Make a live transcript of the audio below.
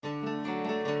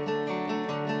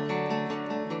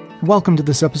Welcome to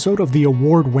this episode of the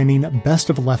award-winning Best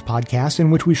of the Left podcast,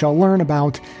 in which we shall learn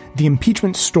about the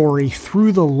impeachment story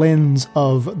through the lens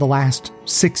of the last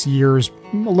 6 years,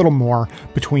 a little more,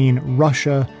 between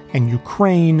Russia and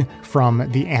Ukraine, from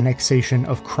the annexation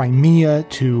of Crimea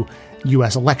to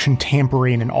U.S. election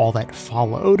tampering and all that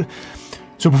followed.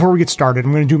 So before we get started,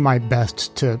 I'm going to do my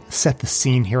best to set the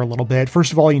scene here a little bit.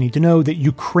 First of all, you need to know that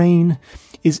Ukraine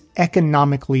is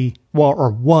economically,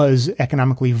 was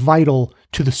economically vital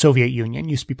to the Soviet Union. It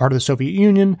used to be part of the Soviet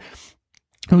Union.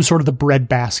 It was sort of the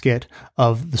breadbasket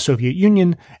of the Soviet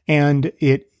Union, and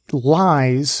it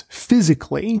lies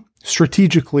physically,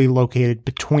 strategically located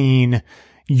between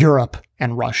Europe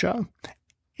and Russia.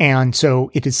 And so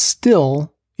it is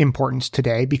still important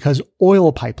today because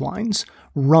oil pipelines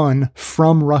run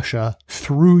from Russia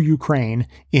through Ukraine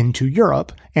into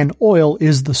Europe, and oil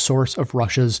is the source of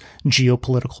Russia's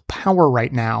geopolitical power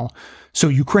right now. So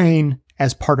Ukraine,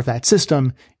 as part of that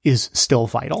system, is still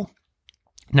vital.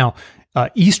 Now,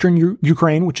 eastern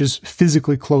Ukraine, which is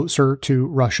physically closer to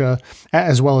Russia,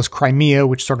 as well as Crimea,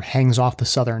 which sort of hangs off the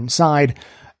southern side,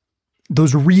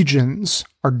 those regions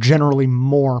are generally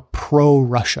more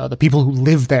pro-Russia. The people who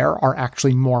live there are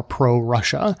actually more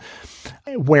pro-Russia,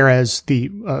 whereas the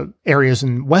areas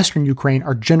in western Ukraine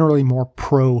are generally more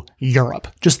pro-Europe,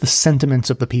 just the sentiments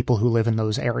of the people who live in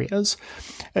those areas.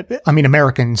 I mean,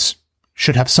 Americans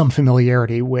should have some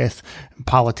familiarity with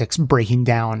politics breaking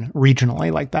down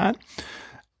regionally like that.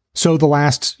 So the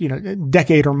last,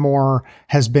 decade or more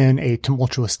has been a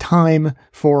tumultuous time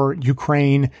for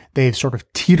Ukraine. They've sort of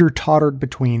teeter-tottered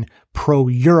between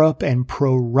pro-Europe and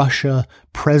pro-Russia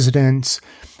presidents.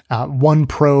 One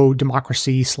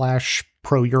pro-democracy /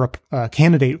 pro-Europe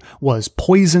candidate was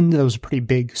poisoned. That was a pretty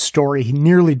big story. He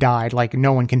nearly died. Like,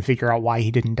 no one can figure out why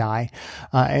he didn't die.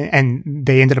 And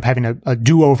they ended up having a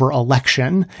do-over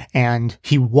election, and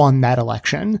he won that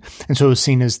election. And so it was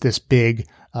seen as this big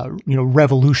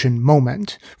revolution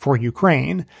moment for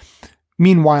Ukraine.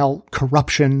 Meanwhile,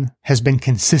 corruption has been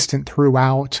consistent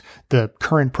throughout. The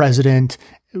current president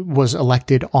was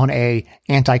elected on a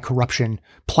anti-corruption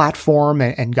platform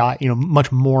and got,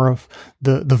 much more of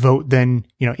the vote than,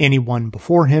 anyone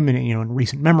before him in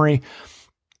recent memory.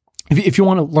 If you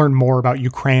want to learn more about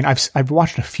Ukraine, I've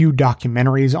watched a few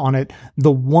documentaries on it.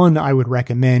 The one I would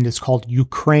recommend is called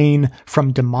Ukraine: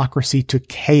 From Democracy to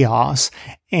Chaos,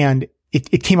 and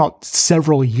it came out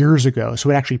several years ago, so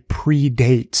it actually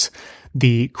predates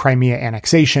the Crimea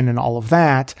annexation and all of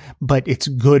that, but it's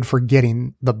good for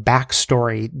getting the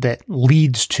backstory that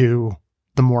leads to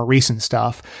the more recent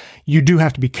stuff. You do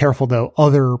have to be careful, though.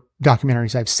 Other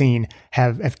documentaries I've seen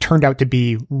have turned out to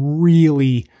be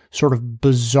really sort of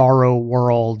bizarro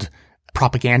world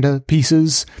propaganda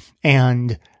pieces,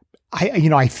 and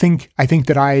I think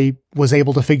that I was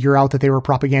able to figure out that they were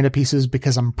propaganda pieces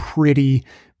because I'm pretty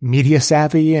media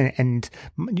savvy, and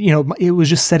it was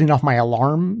just setting off my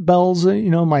alarm bells.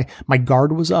 My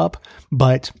guard was up,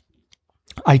 but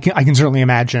I can certainly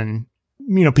imagine,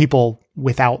 people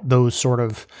without those sort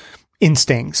of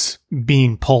instincts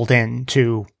being pulled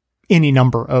into any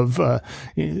number of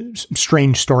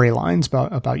strange storylines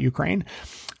about Ukraine.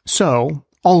 So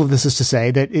all of this is to say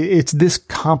that it's this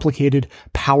complicated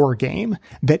power game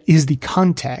that is the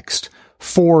context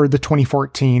for the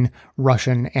 2014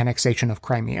 Russian annexation of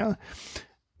Crimea.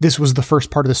 This was the first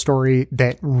part of the story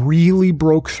that really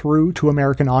broke through to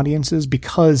American audiences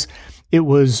because it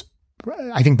was,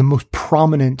 I think, the most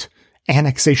prominent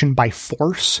annexation by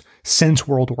force since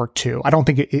World War II. I don't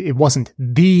think it wasn't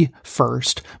the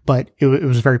first, but it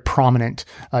was a very prominent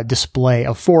display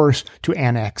of force to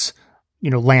annex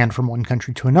land from one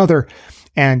country to another.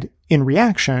 And in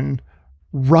reaction,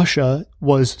 Russia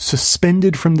was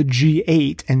suspended from the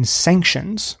G8 and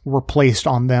sanctions were placed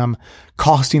on them,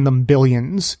 costing them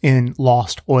billions in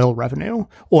lost oil revenue.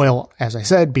 Oil, as I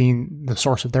said, being the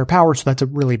source of their power. So that's a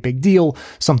really big deal,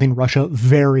 something Russia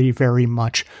very, very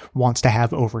much wants to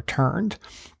have overturned.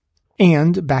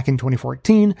 And back in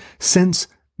 2014, since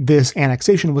this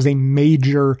annexation was a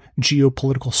major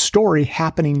geopolitical story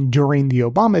happening during the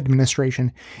Obama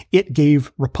administration, it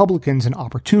gave Republicans an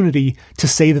opportunity to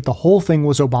say that the whole thing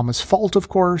was Obama's fault, of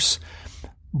course.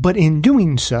 But in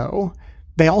doing so,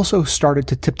 they also started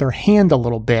to tip their hand a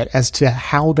little bit as to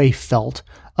how they felt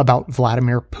about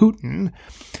Vladimir Putin.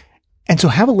 And so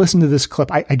have a listen to this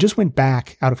clip. I just went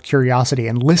back out of curiosity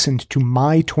and listened to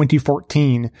my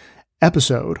 2014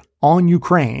 episode on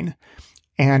Ukraine,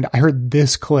 and I heard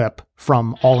this clip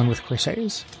from All In with Chris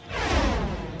Hayes.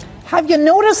 Have you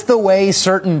noticed the way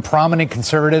certain prominent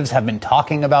conservatives have been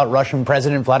talking about Russian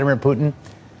President Vladimir Putin?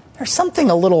 there's something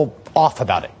a little off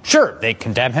about it. Sure, they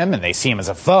condemn him and they see him as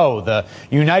a foe, the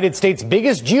United States'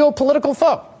 biggest geopolitical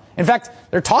foe. In fact,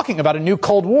 they're talking about a new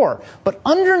Cold War. But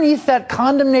underneath that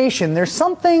condemnation, there's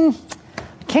something,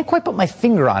 I can't quite put my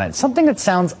finger on it, something that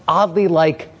sounds oddly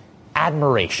like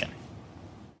admiration.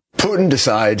 Putin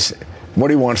decides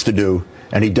what he wants to do,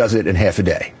 and he does it in half a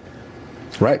day,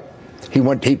 right?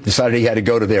 He decided he had to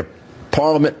go to their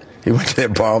parliament. He went to their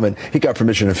parliament. He got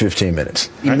permission in 15 minutes.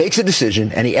 He makes a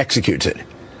decision, and he executes it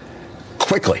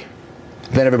quickly.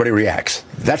 Then everybody reacts.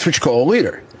 That's what you call a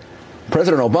leader.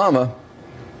 President Obama,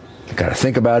 got to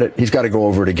think about it. He's got to go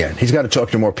over it again. He's got to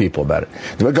talk to more people about it.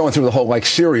 We're going through the whole,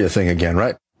 Syria thing again,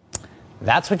 right?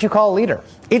 That's what you call a leader.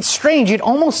 It's strange. It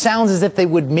almost sounds as if they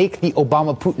would make the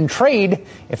Obama-Putin trade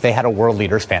if they had a world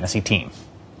leaders fantasy team.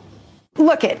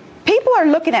 Look it. People are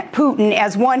looking at Putin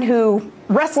as one who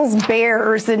wrestles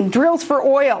bears and drills for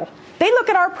oil. They look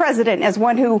at our president as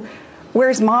one who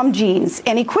wears mom jeans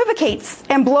and equivocates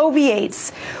and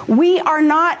bloviates. We are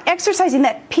not exercising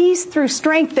that peace through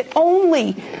strength that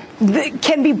only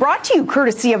can be brought to you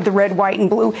courtesy of the red, white, and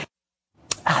blue.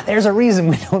 There's a reason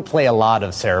we don't play a lot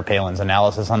of Sarah Palin's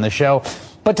analysis on the show.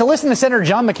 But to listen to Senator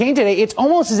John McCain today, it's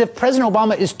almost as if President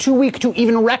Obama is too weak to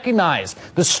even recognize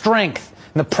the strength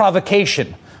and the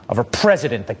provocation of a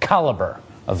president the caliber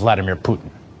of Vladimir Putin.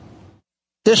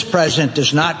 This president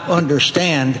does not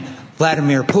understand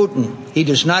Vladimir Putin. He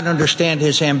does not understand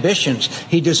his ambitions.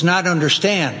 He does not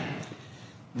understand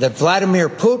that Vladimir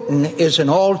Putin is an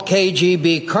old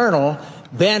KGB colonel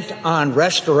bent on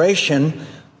restoration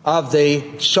of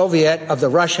the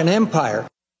Russian Empire.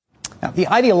 Now, the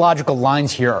ideological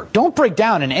lines here don't break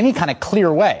down in any kind of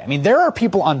clear way. I mean, there are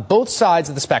people on both sides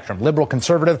of the spectrum, liberal,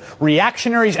 conservative,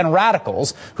 reactionaries, and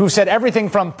radicals, who said everything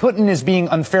from Putin is being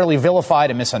unfairly vilified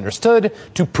and misunderstood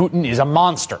to Putin is a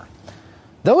monster.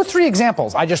 Those three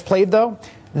examples I just played, though,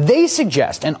 they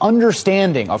suggest an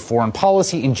understanding of foreign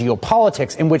policy and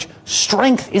geopolitics in which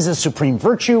strength is a supreme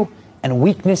virtue and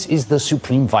weakness is the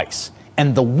supreme vice.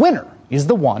 And the winner is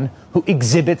the one who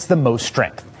exhibits the most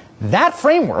strength. That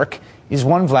framework is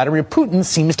one Vladimir Putin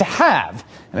seems to have,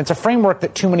 and it's a framework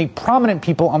that too many prominent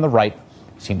people on the right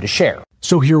seem to share.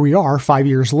 So here we are 5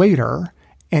 years later,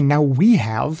 and now we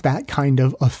have that kind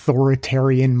of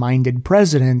authoritarian-minded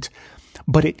president,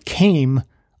 but it came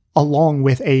along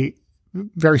with a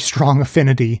very strong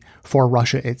affinity for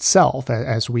Russia itself,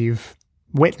 as we've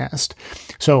witnessed.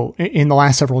 So in the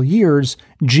last several years,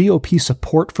 GOP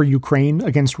support for Ukraine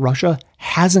against Russia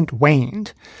hasn't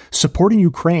waned. Supporting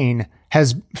Ukraine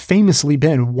has famously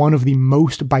been one of the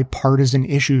most bipartisan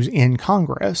issues in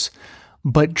Congress.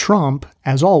 But Trump,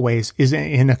 as always, is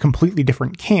in a completely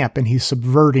different camp, and he's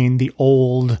subverting the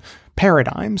old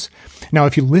paradigms. Now,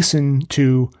 if you listen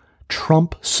to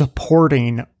Trump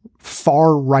supporting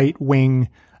far right-wing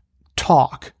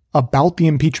talk about the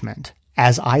impeachment,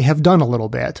 as I have done a little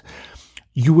bit,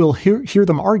 you will hear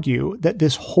them argue that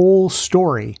this whole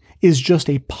story is just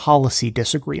a policy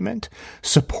disagreement.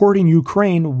 Supporting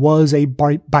Ukraine was a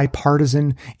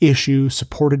bipartisan issue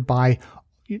supported by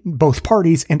both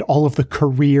parties and all of the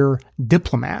career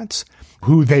diplomats,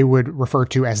 who they would refer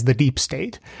to as the deep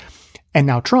state. And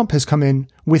now Trump has come in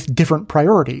with different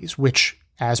priorities, which,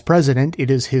 as president, it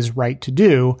is his right to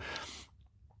do.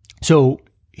 So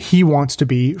he wants to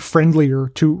be friendlier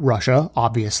to Russia,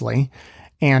 obviously,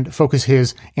 and focus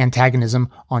his antagonism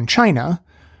on China,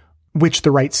 which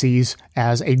the right sees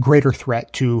as a greater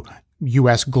threat to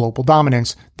U.S. global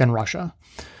dominance than Russia.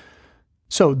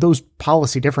 So those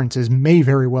policy differences may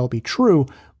very well be true,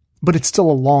 but it's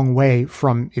still a long way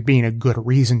from it being a good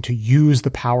reason to use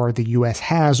the power the U.S.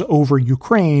 has over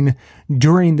Ukraine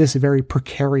during this very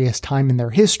precarious time in their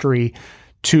history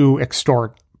to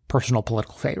extort personal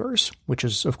political favors, which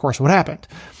is, of course, what happened.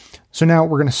 So now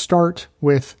we're going to start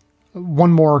with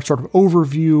one more sort of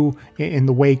overview in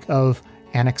the wake of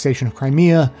annexation of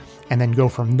Crimea, and then go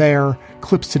from there.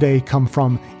 Clips today come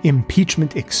from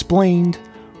Impeachment Explained,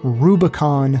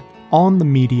 Rubicon, On the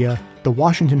Media, The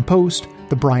Washington Post,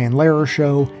 The Brian Lehrer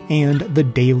Show, and the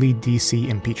Daily DC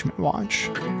Impeachment Watch.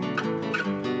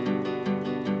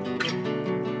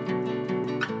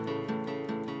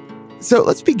 So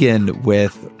let's begin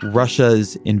with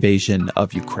Russia's invasion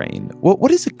of Ukraine.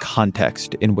 What is the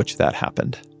context in which that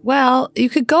happened? Well, you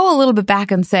could go a little bit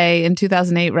back and say in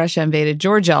 2008, Russia invaded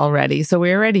Georgia already. So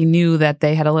we already knew that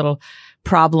they had a little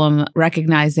problem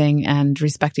recognizing and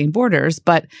respecting borders.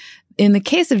 But in the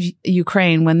case of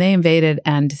Ukraine, when they invaded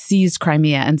and seized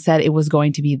Crimea and said it was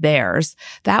going to be theirs,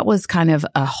 that was kind of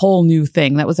a whole new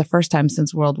thing. That was the first time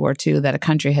since World War II that a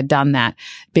country had done that,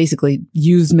 basically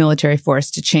used military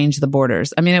force to change the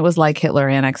borders. I mean, it was like Hitler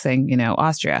annexing,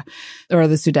 Austria or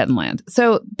the Sudetenland.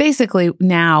 So basically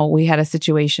now we had a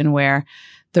situation where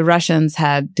the Russians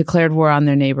had declared war on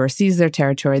their neighbor, seized their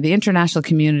territory. The international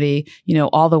community,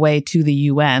 all the way to the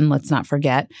UN, let's not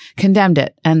forget, condemned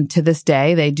it. And to this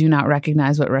day, they do not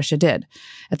recognize what Russia did.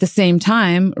 At the same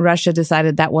time, Russia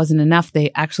decided that wasn't enough.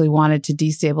 They actually wanted to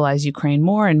destabilize Ukraine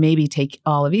more and maybe take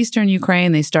all of eastern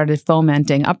Ukraine. They started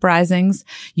fomenting uprisings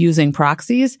using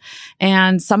proxies,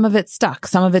 and some of it stuck.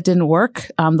 Some of it didn't work.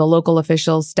 The local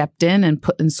officials stepped in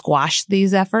and squashed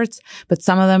these efforts, but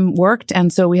some of them worked.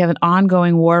 And so we have an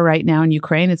ongoing war right now in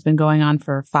Ukraine. It's been going on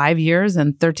for 5 years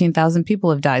and 13,000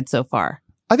 people have died so far.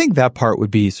 I think that part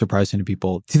would be surprising to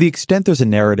people. To the extent there's a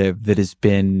narrative that has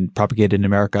been propagated in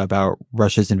America about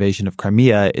Russia's invasion of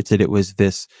Crimea, it's that it was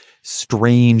this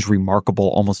strange, remarkable,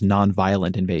 almost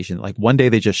nonviolent invasion. Like one day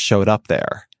they just showed up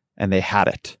there and they had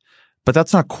it. But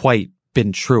that's not quite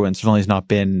been true, and certainly has not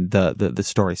been the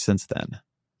story since then.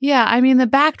 Yeah, I mean, the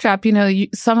backdrop,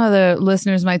 some of the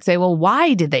listeners might say, well,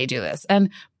 why did they do this? And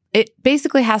it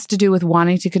basically has to do with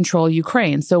wanting to control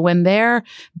Ukraine. So when their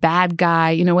bad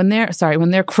guy, when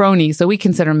their crony, so we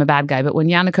consider him a bad guy, but when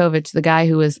Yanukovych, the guy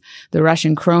who was the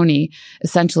Russian crony,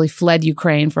 essentially fled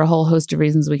Ukraine for a whole host of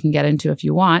reasons we can get into if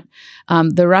you want,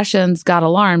 the Russians got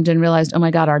alarmed and realized, oh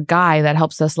my God, our guy that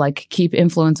helps us keep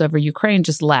influence over Ukraine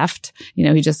just left.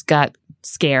 He just got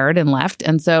scared and left.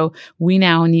 And so we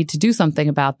now need to do something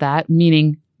about that,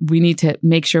 meaning we need to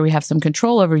make sure we have some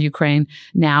control over Ukraine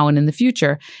now and in the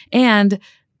future. And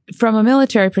from a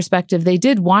military perspective, they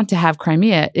did want to have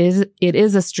Crimea. It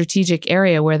is a strategic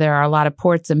area where there are a lot of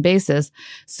ports and bases.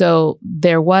 So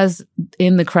there was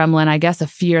in the Kremlin, I guess, a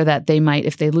fear that they might,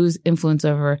 if they lose influence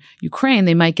over Ukraine,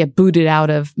 they might get booted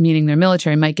out of, meaning their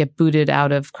military might get booted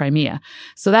out of Crimea.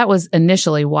 So that was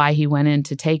initially why he went in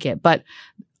to take it. But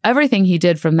everything he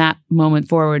did from that moment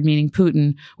forward, meaning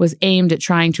Putin, was aimed at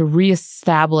trying to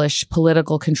reestablish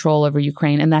political control over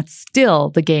Ukraine. And that's still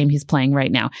the game he's playing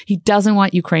right now. He doesn't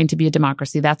want Ukraine to be a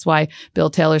democracy. That's why Bill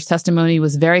Taylor's testimony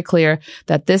was very clear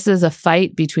that this is a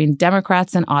fight between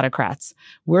Democrats and autocrats.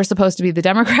 We're supposed to be the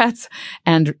Democrats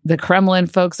and the Kremlin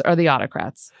folks are the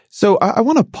autocrats. So I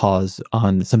want to pause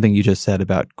on something you just said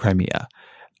about Crimea.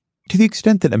 To the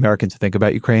extent that Americans think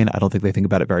about Ukraine, I don't think they think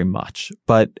about it very much.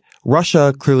 But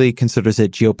Russia clearly considers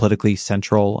it geopolitically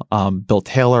central. Bill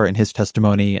Taylor in his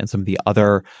testimony and some of the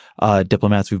other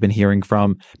diplomats we've been hearing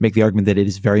from make the argument that it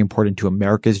is very important to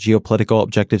America's geopolitical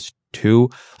objectives too.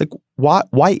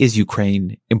 Why is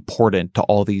Ukraine important to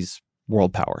all these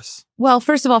world powers? Well,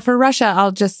 first of all, for Russia,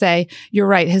 I'll just say you're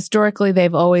right. Historically,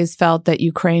 they've always felt that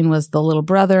Ukraine was the little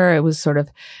brother. It was sort of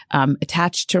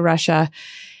attached to Russia.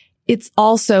 It's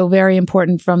also very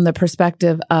important from the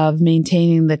perspective of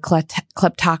maintaining the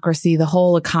kleptocracy. The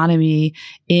whole economy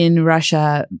in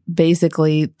Russia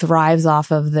basically thrives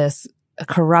off of this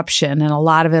corruption, and a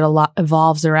lot of it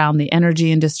evolves around the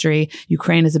energy industry.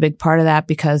 Ukraine is a big part of that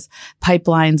because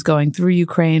pipelines going through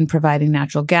Ukraine, providing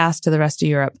natural gas to the rest of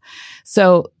Europe.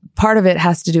 So part of it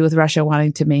has to do with Russia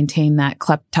wanting to maintain that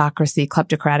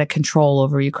kleptocratic control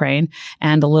over Ukraine,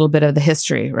 and a little bit of the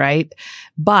history, right?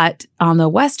 But on the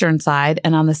Western side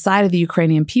and on the side of the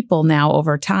Ukrainian people now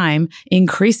over time,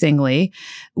 increasingly,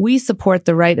 we support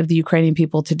the right of the Ukrainian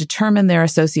people to determine their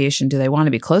association. Do they want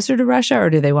to be closer to Russia or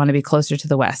do they want to be closer to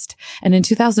the West? And in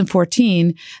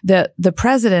 2014, the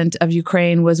president of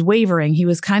Ukraine was wavering. He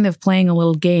was kind of playing a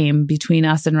little game between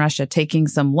us and Russia, taking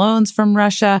some loans from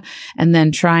Russia and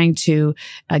then trying to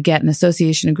get an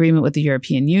association agreement with the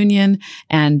European Union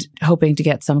and hoping to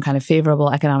get some kind of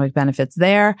favorable economic benefits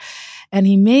there. And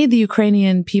he made the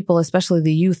Ukrainian people, especially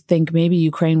the youth, think maybe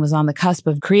Ukraine was on the cusp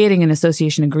of creating an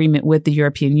association agreement with the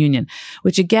European Union,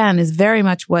 which again is very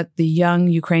much what the young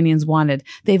Ukrainians wanted.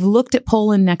 They've looked at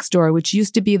Poland next door, which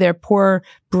used to be their poor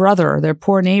brother, their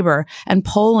poor neighbor, and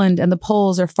Poland and the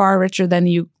Poles are far richer than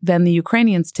the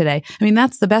Ukrainians today. I mean,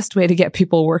 that's the best way to get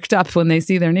people worked up when they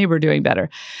see their neighbor doing better.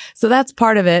 So that's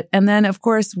part of it. And then, of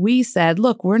course, we said,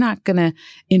 look, we're not going to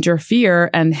interfere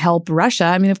and help Russia.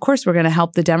 I mean, of course, we're going to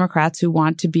help the Democrats who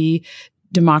want to be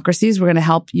democracies. We're going to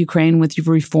help Ukraine with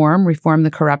reform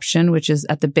the corruption, which is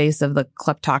at the base of the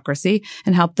kleptocracy,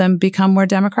 and help them become more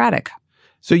democratic.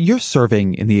 So you're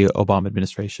serving in the Obama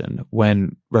administration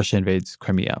when Russia invades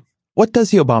Crimea. What does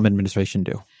the Obama administration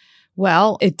do?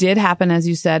 Well, it did happen, as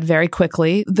you said, very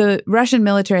quickly. The Russian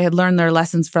military had learned their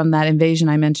lessons from that invasion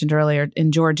I mentioned earlier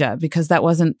in Georgia, because that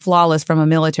wasn't flawless from a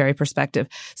military perspective.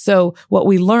 So what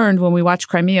we learned when we watched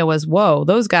Crimea was, whoa,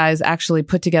 those guys actually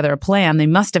put together a plan. They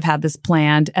must have had this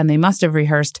planned and they must have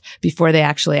rehearsed before they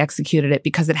actually executed it,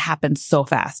 because it happened so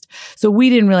fast. So we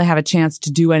didn't really have a chance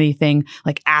to do anything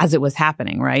like as it was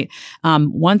happening, right?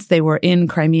 Once they were in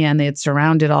Crimea and they had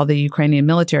surrounded all the Ukrainian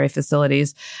military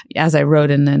facilities, as I wrote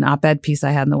in an op-ed piece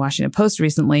I had in the Washington Post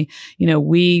recently,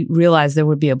 we realized there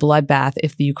would be a bloodbath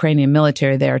if the Ukrainian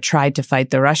military there tried to fight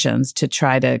the Russians to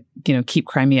try to, keep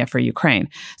Crimea for Ukraine.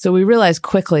 So we realized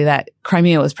quickly that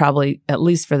Crimea was probably, at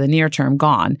least for the near term,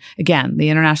 gone. Again, the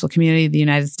international community, the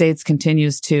United States,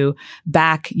 continues to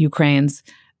back Ukraine's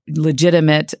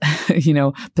legitimate,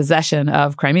 possession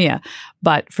of Crimea.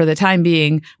 But for the time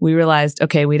being, we realized,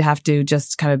 okay, we'd have to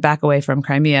just kind of back away from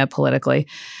Crimea politically.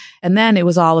 And then it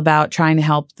was all about trying to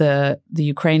help the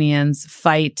Ukrainians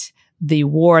fight the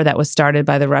war that was started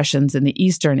by the Russians in the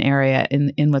eastern area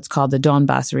in what's called the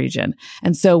Donbas region.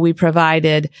 And so we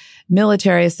provided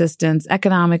military assistance,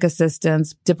 economic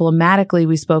assistance. Diplomatically,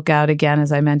 we spoke out again,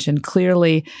 as I mentioned,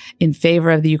 clearly in favor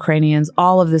of the Ukrainians.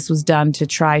 All of this was done to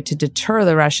try to deter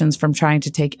the Russians from trying to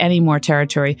take any more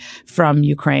territory from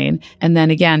Ukraine. And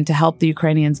then again, to help the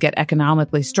Ukrainians get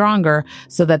economically stronger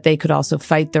so that they could also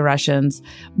fight the Russians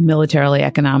militarily,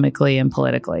 economically, and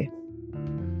politically.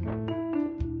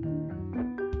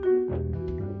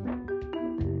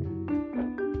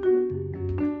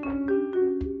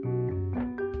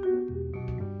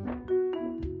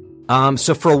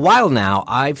 So for a while now,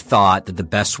 I've thought that the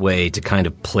best way to kind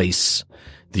of place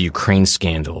the Ukraine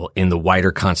scandal in the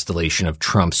wider constellation of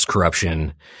Trump's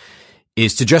corruption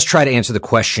is to just try to answer the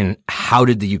question, how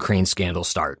did the Ukraine scandal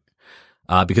start?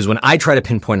 Because when I try to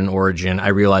pinpoint an origin, I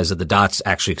realize that the dots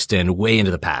actually extend way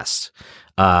into the past.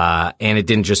 And it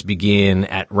didn't just begin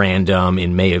at random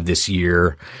in May of this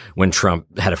year when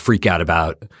Trump had a freak out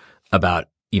about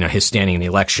his standing in the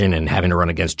election and having to run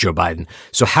against Joe Biden.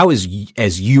 So how as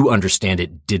you understand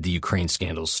it, did the Ukraine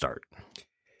scandals start?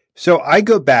 So I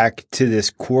go back to this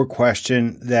core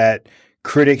question that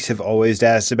critics have always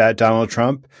asked about Donald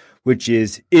Trump, which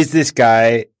is this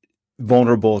guy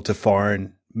vulnerable to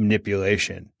foreign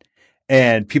manipulation?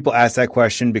 And people ask that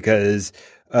question because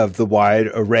of the wide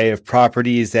array of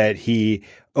properties that he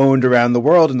owned around the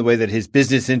world and the way that his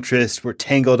business interests were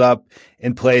tangled up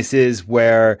in places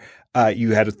where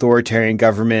you had authoritarian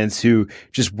governments who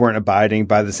just weren't abiding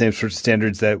by the same sorts of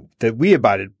standards that we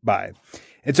abided by.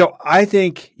 And so I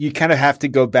think you kind of have to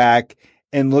go back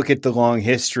and look at the long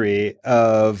history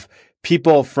of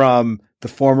people from the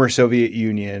former Soviet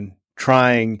Union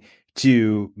trying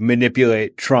to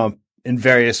manipulate Trump in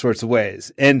various sorts of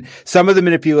ways. And some of the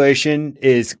manipulation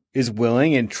is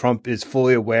willing, and Trump is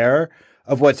fully aware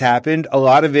of what's happened. A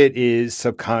lot of it is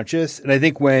subconscious. And I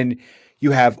think when you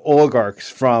have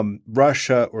oligarchs from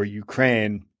Russia or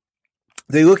Ukraine,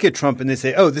 they look at Trump and they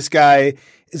say, oh, this guy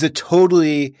is a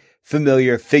totally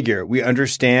familiar figure. We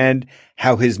understand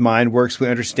how his mind works. We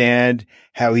understand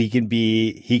how he can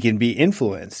be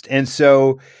influenced. And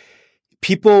so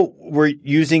people were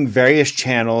using various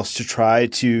channels to try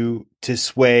to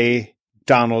sway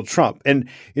Donald Trump. And,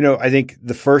 I think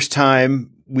the first time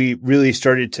we really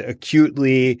started to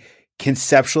acutely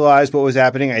conceptualize what was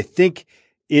happening, I think,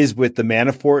 is with the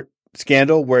Manafort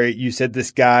scandal, where you said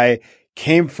this guy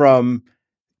came from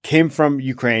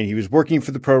Ukraine. He was working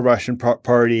for the pro-Russian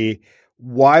party.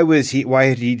 Why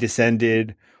had he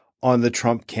descended on the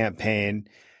Trump campaign?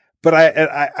 But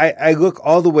I look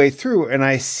all the way through and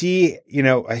I see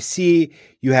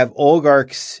you have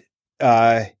oligarchs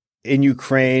in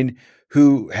Ukraine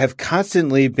who have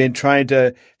constantly been trying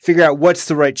to figure out what's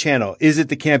the right channel. Is it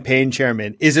the campaign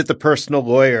chairman? Is it the personal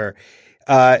lawyer?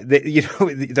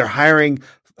 They're hiring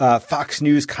Fox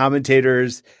News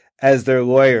commentators as their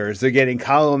lawyers. They're getting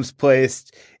columns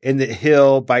placed in the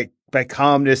Hill by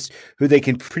columnists who they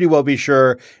can pretty well be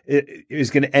sure is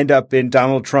going to end up in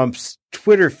Donald Trump's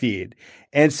Twitter feed.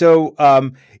 And so,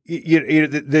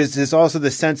 there's also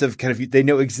the sense of kind of they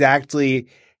know exactly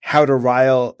how to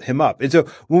rile him up. And so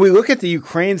when we look at the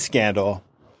Ukraine scandal,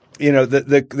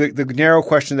 the narrow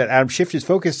question that Adam Schiff is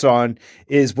focused on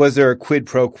is, was there a quid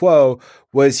pro quo?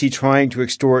 Was he trying to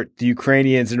extort the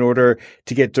Ukrainians in order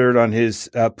to get dirt on his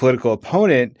political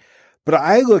opponent? But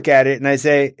I look at it and I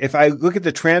say, if I look at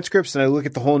the transcripts and I look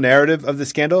at the whole narrative of the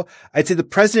scandal, I'd say the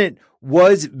president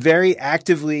was very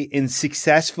actively and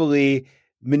successfully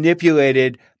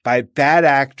manipulated by bad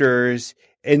actors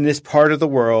in this part of the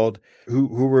world who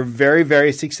were very,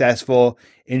 very successful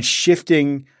in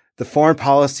shifting the foreign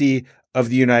policy of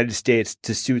the United States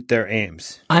to suit their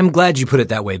aims. I'm glad you put it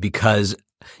that way because,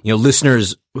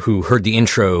 listeners who heard the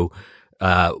intro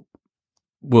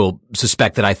will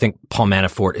suspect that I think Paul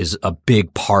Manafort is a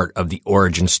big part of the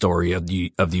origin story of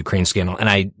the Ukraine scandal. And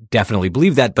I definitely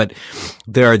believe that, but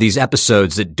there are these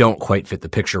episodes that don't quite fit the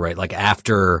picture, right? Like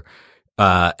after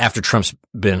Trump's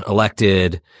been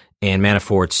elected and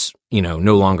Manafort's,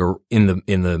 no longer in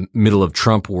the middle of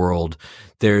Trump world,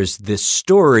 there's this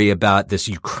story about this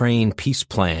Ukraine peace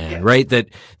plan, right? That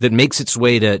makes its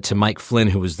way to Mike Flynn,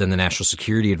 who was then the national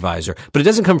security advisor. But it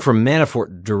doesn't come from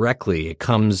Manafort directly. It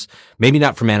comes maybe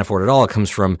not from Manafort at all. It comes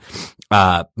from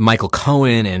Michael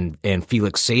Cohen and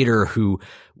Felix Sater, who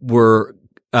were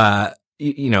in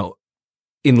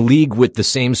league with the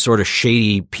same sort of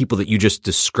shady people that you just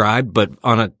described, but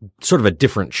on a sort of a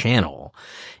different channel.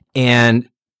 And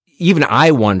even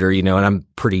I wonder, and I'm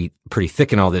pretty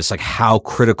thick in all this, like how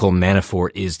critical Manafort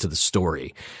is to the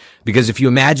story. Because if you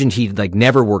imagined he'd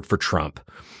never worked for Trump,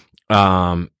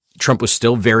 Trump was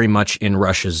still very much in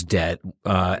Russia's debt,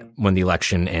 when the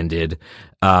election ended.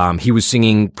 He was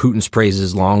singing Putin's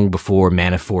praises long before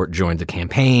Manafort joined the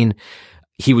campaign.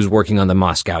 He was working on the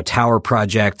Moscow Tower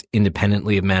project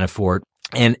independently of Manafort.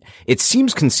 And it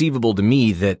seems conceivable to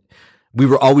me that we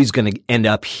were always going to end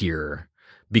up here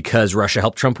because Russia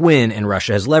helped Trump win and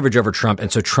Russia has leverage over Trump.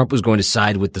 And so Trump was going to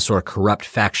side with the sort of corrupt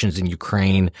factions in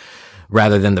Ukraine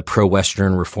rather than the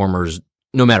pro-Western reformers,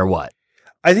 no matter what.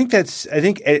 I think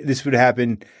this would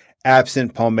happen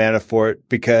absent Paul Manafort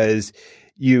because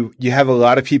you have a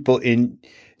lot of people in.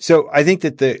 So I think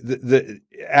that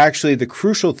the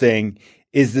crucial thing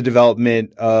is the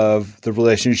development of the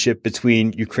relationship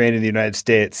between Ukraine and the United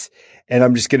States. And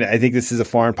I think this is a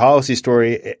foreign policy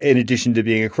story in addition to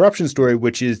being a corruption story,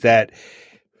 which is that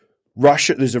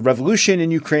there's a revolution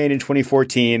in Ukraine in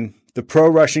 2014. The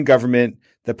pro-Russian government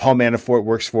that Paul Manafort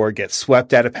works for gets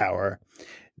swept out of power.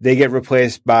 They get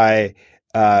replaced by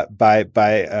a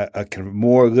kind of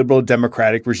more liberal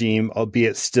democratic regime,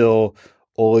 albeit still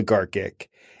oligarchic.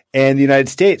 And the United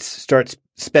States starts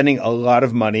spending a lot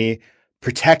of money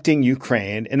protecting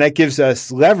Ukraine, and that gives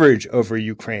us leverage over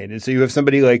Ukraine. And so you have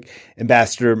somebody like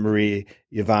Ambassador Marie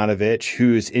Yovanovitch,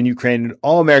 who's in Ukraine, and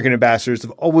all American ambassadors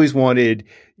have always wanted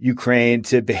Ukraine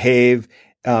to behave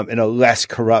in a less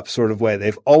corrupt sort of way.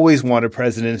 They've always wanted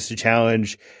presidents to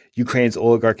challenge Ukraine's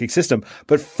oligarchic system.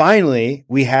 But finally,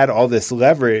 we had all this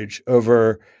leverage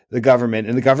over the government,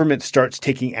 and the government starts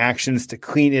taking actions to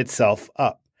clean itself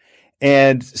up.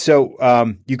 And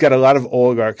so you've got a lot of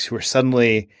oligarchs who are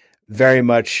suddenly very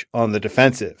much on the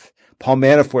defensive. Paul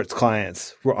Manafort's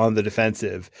clients were on the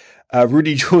defensive.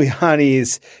 Rudy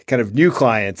Giuliani's kind of new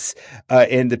clients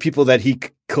and the people that he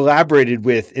collaborated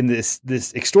with in this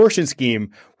extortion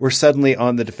scheme were suddenly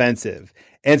on the defensive.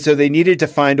 And so they needed to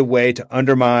find a way to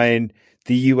undermine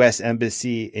the U.S.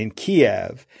 embassy in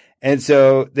Kiev. And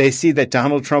so they see that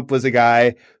Donald Trump was a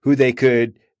guy who they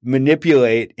could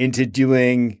manipulate into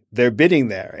doing their bidding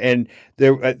there. And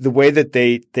the way that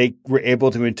they were able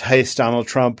to entice Donald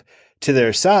Trump to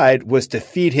their side was to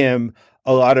feed him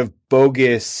a lot of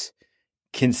bogus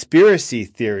conspiracy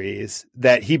theories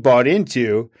that he bought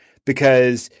into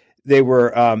because they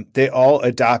all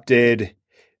adopted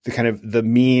the kind of the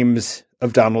memes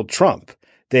of Donald Trump.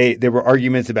 They were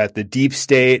arguments about the deep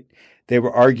state. They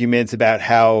were arguments about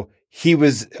how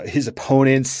his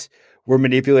opponents were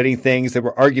manipulating things. There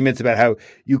were arguments about how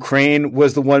Ukraine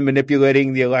was the one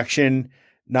manipulating the election,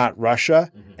 not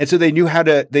Russia. Mm-hmm. And so they knew how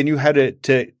to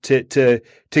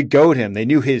goad him. They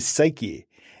knew his psyche.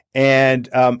 And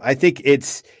I think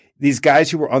it's these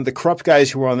guys the corrupt guys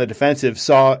who were on the defensive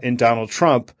saw in Donald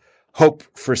Trump hope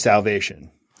for salvation.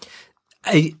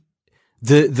 You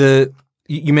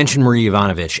mentioned Marie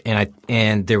Yovanovitch,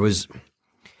 and there was,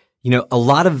 a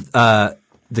lot of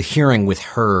the hearing with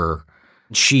her.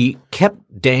 She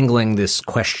kept dangling this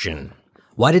question.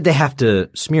 Why did they have to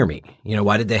smear me?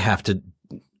 Why did they have to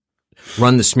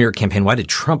run the smear campaign? Why did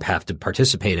Trump have to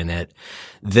participate in it?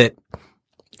 That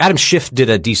Adam Schiff did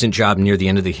a decent job near the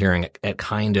end of the hearing at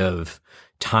kind of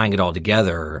tying it all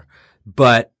together.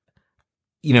 But,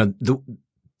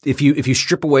 if you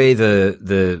strip away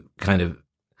the kind of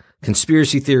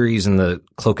conspiracy theories and the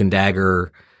cloak and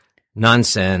dagger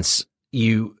nonsense,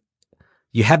 you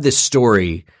have this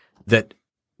story that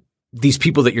these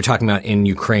people that you're talking about in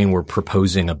Ukraine were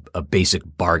proposing a basic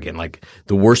bargain. Like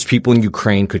the worst people in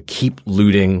Ukraine could keep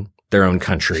looting their own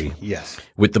country. Yes.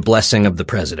 With the blessing of the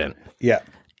president. Yeah.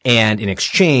 And in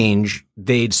exchange,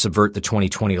 they'd subvert the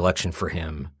 2020 election for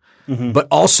him, but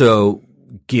also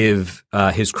give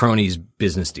his cronies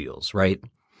business deals, right?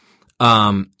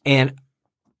 And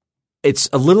it's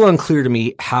a little unclear to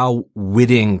me how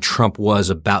witting Trump was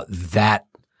about that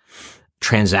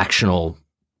transactional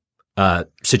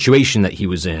situation that he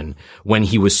was in when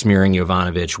he was smearing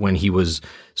Yovanovitch, when he was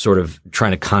sort of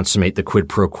trying to consummate the quid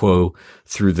pro quo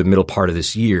through the middle part of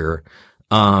this year.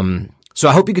 So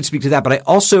I hope you could speak to that. But I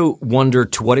also wonder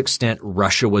to what extent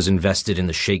Russia was invested in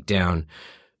the shakedown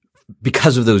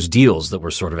because of those deals that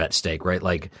were sort of at stake, right?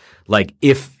 Like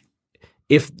if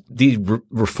the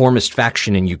reformist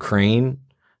faction in Ukraine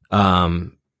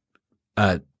gains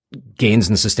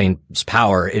and sustains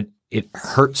power, it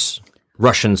hurts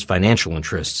Russians' financial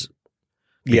interests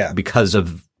because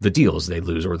of the deals they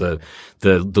lose or the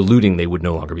looting they would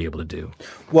no longer be able to do.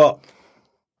 Well,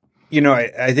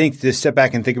 I think to step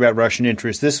back and think about Russian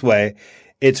interests this way,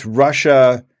 it's when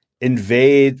Russia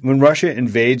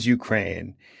invades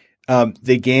Ukraine,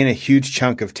 they gain a huge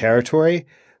chunk of territory,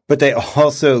 but they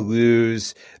also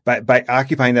lose by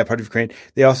occupying that part of Ukraine,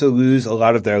 they also lose a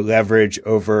lot of their leverage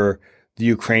over the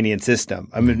Ukrainian system.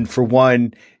 I mean, for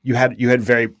one, you had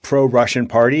very pro-Russian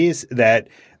parties that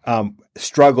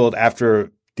struggled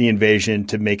after the invasion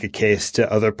to make a case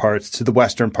to other parts, to the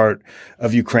western part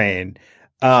of Ukraine.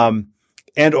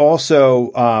 And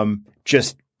also, a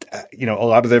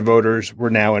lot of their voters were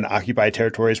now in occupied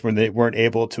territories when they weren't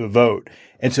able to vote.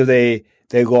 And so they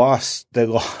lost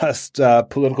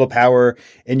political power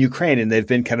in Ukraine, and they've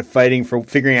been kind of fighting for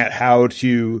figuring out how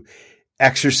to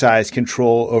exercise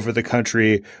control over the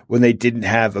country when they didn't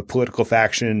have a political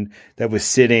faction that was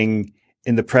sitting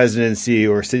in the presidency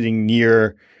or sitting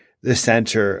near the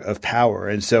center of power.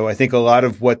 And so I think a lot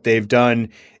of what they've done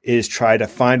is try to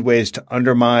find ways to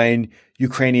undermine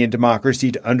Ukrainian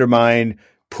democracy, to undermine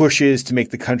pushes to make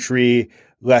the country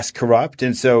less corrupt.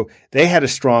 And so they had a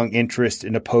strong interest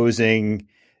in opposing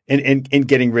in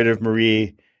getting rid of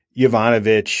Marie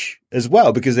Yovanovitch as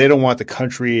well, because they don't want the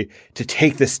country to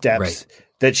take the steps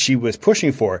that she was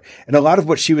pushing for. And a lot of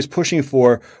what she was pushing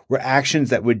for were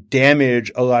actions that would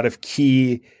damage a lot of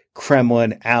key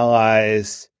Kremlin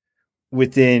allies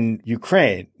within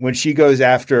Ukraine. When she goes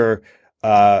after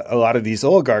a lot of these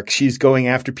oligarchs, she's going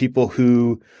after people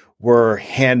who were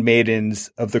handmaidens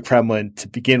of the Kremlin to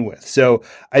begin with. So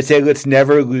I'd say let's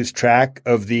never lose track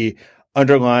of the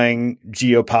underlying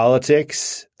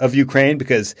geopolitics of Ukraine,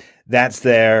 because that's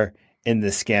there in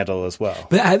this scandal as well.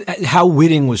 But how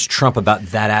witting was Trump about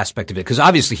that aspect of it? Because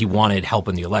obviously he wanted help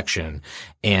in the election,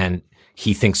 and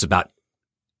he thinks about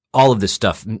all of this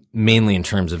stuff mainly in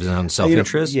terms of his own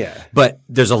self-interest. But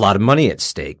there's a lot of money at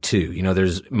stake too.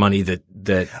 There's money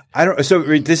that I don't. So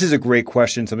this is a great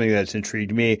question. Something that's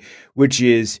intrigued me, which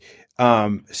is,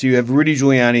 so you have Rudy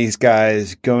Giuliani's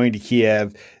guys going to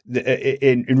Kiev,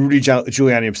 and Rudy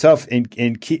Giuliani himself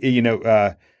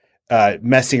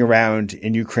messing around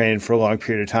in Ukraine for a long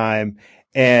period of time.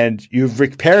 And you have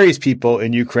Rick Perry's people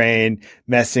in Ukraine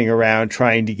messing around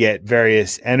trying to get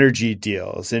various energy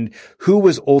deals. And who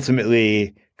was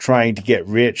ultimately trying to get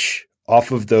rich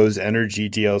off of those energy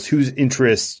deals? Whose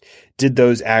interests did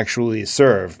those actually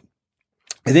serve?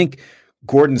 I think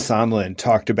Gordon Sondland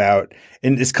talked about,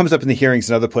 and this comes up in the hearings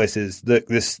and other places,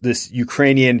 this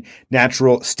Ukrainian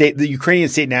the Ukrainian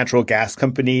state natural gas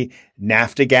company,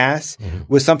 Naftogaz,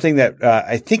 was something that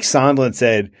I think Sondland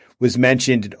said was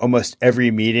mentioned in almost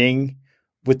every meeting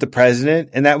with the president.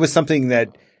 And that was something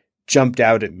that jumped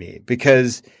out at me,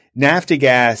 because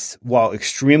Naftogaz, while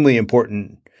extremely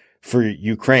important for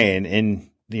Ukraine, and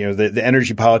the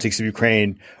energy politics of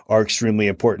Ukraine are extremely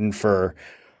important for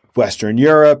Western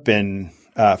Europe and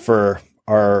for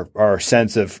our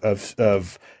sense of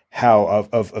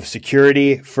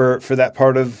security for that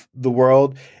part of the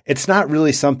world. It's not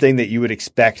really something that you would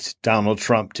expect Donald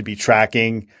Trump to be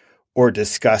tracking or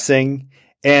discussing.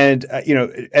 And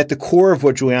at the core of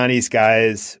what Giuliani's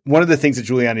guys, one of the things that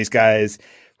Giuliani's guys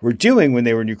were doing when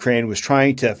they were in Ukraine was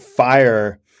trying to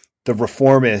fire the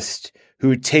reformist who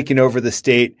had taken over the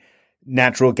state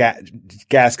natural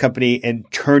gas company and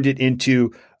turned it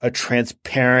into a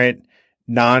transparent,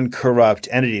 non-corrupt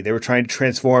entity. They were trying to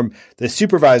transform the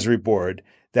supervisory board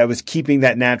that was keeping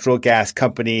that natural gas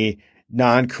company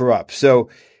non-corrupt. So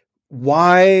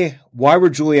why were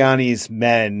Giuliani's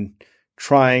men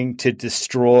trying to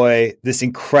destroy this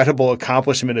incredible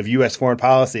accomplishment of U.S. foreign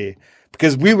policy?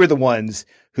 Because we were the ones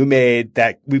who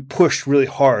we pushed really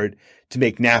hard to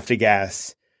make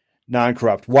Naftogaz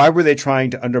non-corrupt. Why were they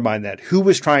trying to undermine that? Who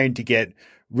was trying to get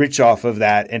rich off of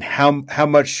that? And how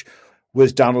much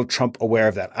was Donald Trump aware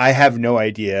of that? I have no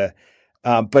idea.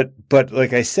 But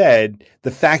like I said,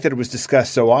 the fact that it was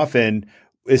discussed so often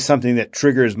is something that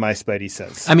triggers my spidey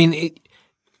sense. I mean,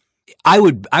 I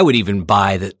would even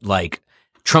buy that, like,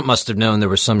 Trump must have known there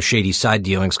was some shady side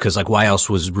dealings because, like, why else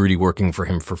was Rudy working for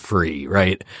him for free,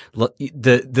 right?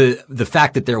 The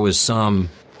fact that there was some,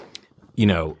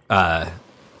 there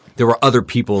were other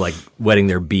people like wetting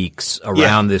their beaks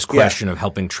around this question of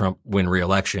helping Trump win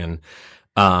re-election.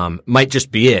 Might just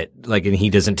be it. Like, and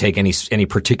he doesn't take any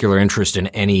particular interest in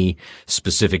any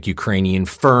specific Ukrainian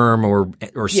firm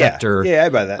or sector. Yeah, I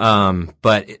buy that.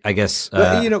 But I guess,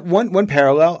 one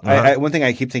parallel, one thing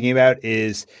I keep thinking about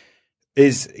is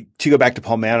to go back to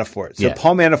Paul Manafort. So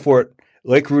Paul Manafort,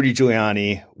 like Rudy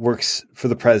Giuliani, works for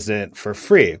the president for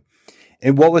free.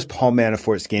 And what was Paul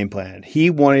Manafort's game plan? He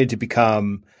wanted to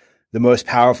become the most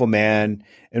powerful man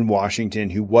in Washington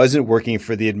who wasn't working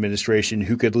for the administration,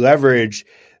 who could leverage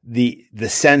the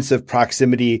sense of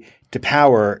proximity to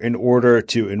power in order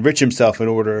to enrich himself, in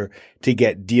order to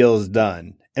get deals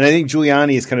done. And I think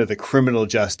Giuliani is kind of the criminal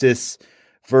justice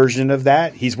version of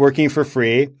that. He's working for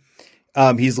free.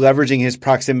 He's leveraging his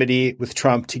proximity with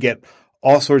Trump to get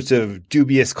all sorts of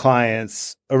dubious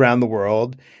clients around the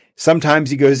world. Sometimes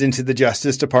he goes into the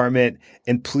Justice Department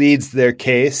and pleads their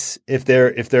case if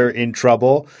they're in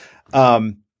trouble.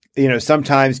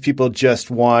 Sometimes people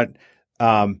just want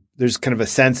there's kind of a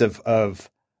sense of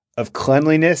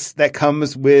cleanliness that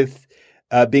comes with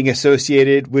being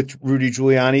associated with Rudy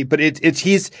Giuliani. But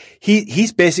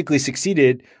he's basically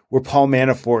succeeded where Paul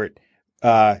Manafort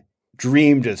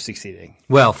dreamed of succeeding.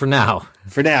 Well, for now,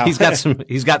 he's got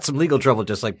some legal trouble,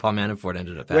 just like Paul Manafort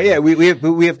ended up having. Well, yeah,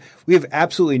 we have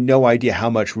absolutely no idea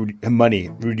how much money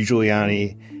Rudy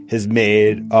Giuliani has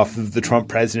made off of the Trump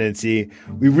presidency.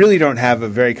 We really don't have a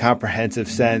very comprehensive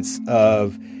sense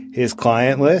of his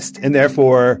client list, and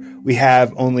therefore we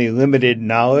have only limited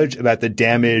knowledge about the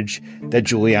damage that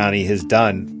Giuliani has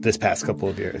done this past couple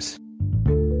of years.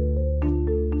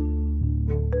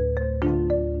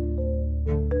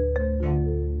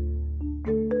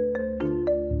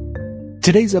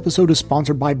 Today's episode is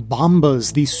sponsored by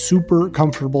Bombas, these super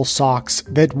comfortable socks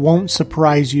that won't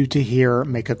surprise you to hear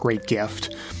make a great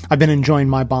gift. I've been enjoying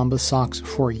my Bombas socks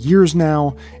for years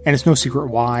now, and it's no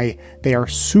secret why. They are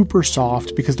super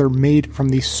soft because they're made from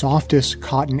the softest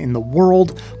cotton in the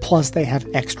world, plus they have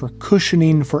extra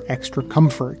cushioning for extra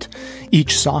comfort.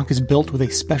 Each sock is built with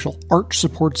a special arch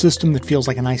support system that feels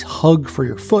like a nice hug for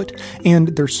your foot, and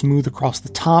they're smooth across the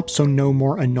top, so no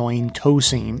more annoying toe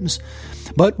seams.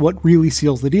 But what really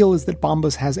seals the deal is that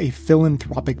Bombas has a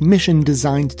philanthropic mission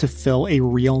designed to fill a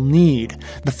real need.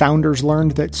 The founders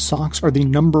learned that socks are the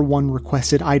 #1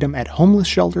 requested item at homeless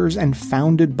shelters and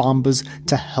founded Bombas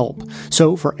to help.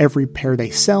 So for every pair they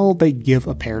sell, they give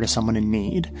a pair to someone in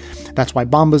need. That's why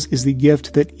Bombas is the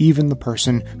gift that even the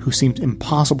person who seems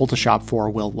impossible to shop for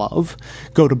will love.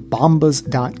 Go to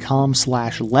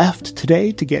bombas.com/left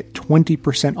today to get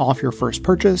 20% off your first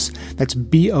purchase. That's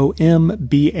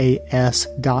bombas.com/left, bombas.com/left.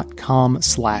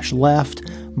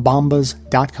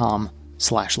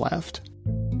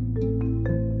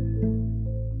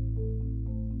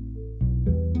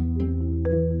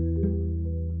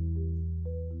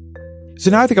 So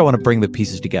now I think I want to bring the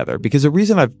pieces together, because the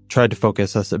reason I've tried to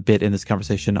focus us a bit in this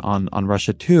conversation on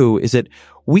Russia too is that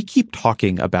we keep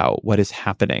talking about what is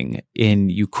happening in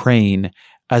Ukraine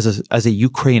as a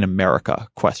Ukraine-America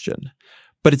question.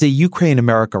 But it's a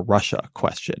Ukraine-America-Russia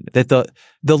question. That the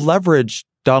leverage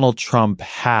Donald Trump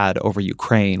had over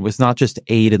Ukraine was not just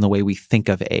aid in the way we think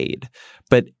of aid,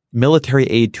 but military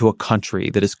aid to a country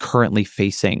that is currently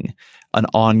facing an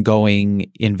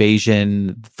ongoing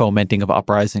invasion, fomenting of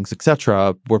uprisings,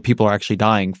 etc., where people are actually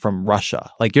dying from Russia.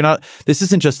 Like, this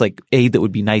isn't just like aid that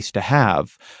would be nice to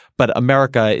have, but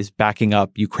America is backing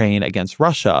up Ukraine against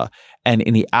Russia. And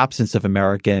in the absence of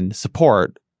American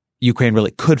support, Ukraine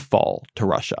really could fall to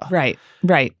Russia. Right.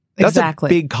 That's exactly. a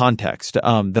big context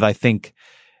that I think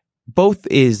both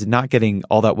is not getting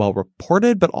all that well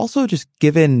reported, but also just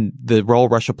given the role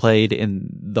Russia played in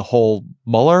the whole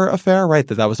Mueller affair, right?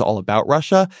 That was all about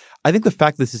Russia. I think the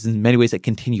fact this is in many ways a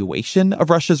continuation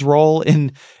of Russia's role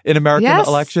in American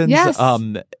elections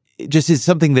just is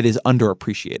something that is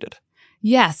underappreciated.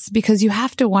 Yes, because you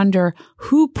have to wonder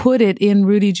who put it in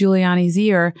Rudy Giuliani's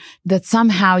ear that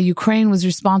somehow Ukraine was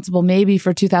responsible maybe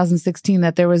for 2016,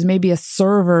 that there was maybe a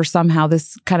server somehow,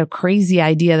 this kind of crazy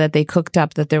idea that they cooked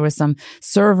up, that there was some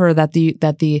server that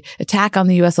the attack on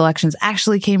the US elections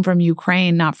actually came from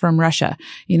Ukraine, not from Russia,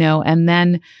 and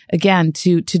then again,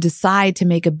 to decide to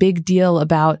make a big deal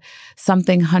about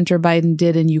something Hunter Biden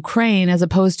did in Ukraine as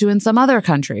opposed to in some other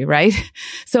country, right?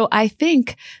 So I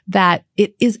think that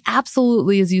it is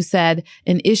absolutely, as you said,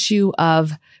 an issue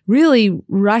of really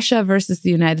Russia versus the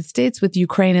United States with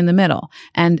Ukraine in the middle.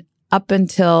 And up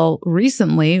until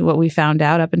recently, what we found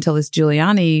out, up until this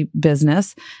Giuliani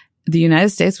business, the United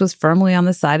States was firmly on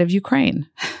the side of Ukraine.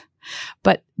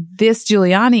 But this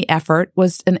Giuliani effort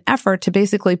was an effort to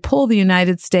basically pull the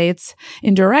United States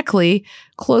indirectly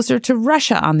closer to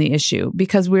Russia on the issue,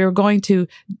 because Giuliani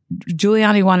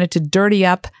wanted to dirty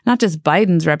up not just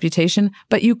Biden's reputation,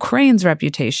 but Ukraine's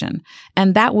reputation.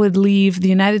 And that would leave the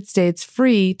United States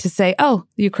free to say, oh,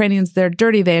 the Ukrainians, they're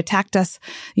dirty. They attacked us.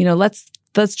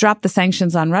 Let's drop the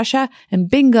sanctions on Russia. And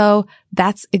bingo,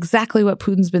 that's exactly what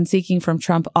Putin's been seeking from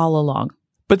Trump all along.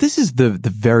 But this is the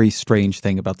very strange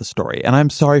thing about the story. And I'm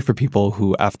sorry for people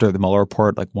who, after the Mueller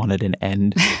report, wanted an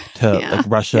end to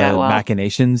Russia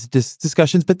machinations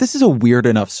discussions. But this is a weird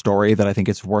enough story that I think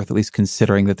it's worth at least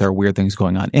considering that there are weird things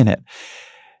going on in it.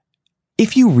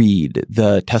 If you read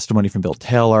the testimony from Bill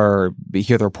Taylor,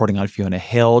 hear the reporting on Fiona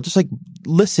Hill, just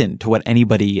listen to what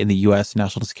anybody in the U.S.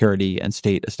 national security and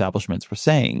state establishments were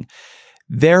saying.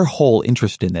 Their whole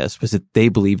interest in this was that they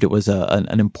believed it was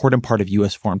an important part of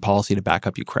U.S. foreign policy to back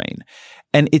up Ukraine.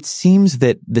 And it seems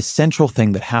that the central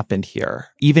thing that happened here,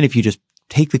 even if you just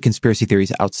take the conspiracy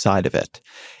theories outside of it,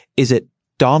 is that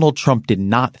Donald Trump did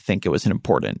not think it was an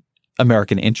important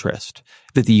American interest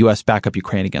that the U.S. back up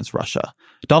Ukraine against Russia.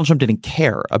 Donald Trump didn't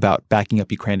care about backing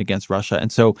up Ukraine against Russia.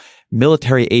 And so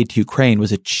military aid to Ukraine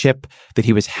was a chip that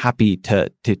he was happy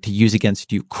to use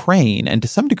against Ukraine and to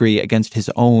some degree against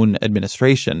his own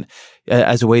administration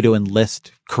as a way to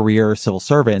enlist career civil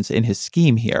servants in his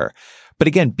scheme here. But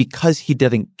again, because he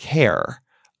didn't care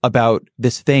about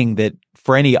this thing that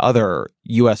for any other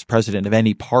U.S. president of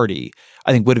any party,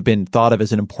 I think would have been thought of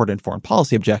as an important foreign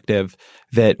policy objective,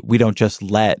 that we don't just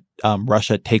let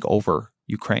Russia take over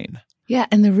Ukraine. Yeah.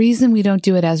 And the reason we don't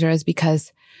do it, Ezra, is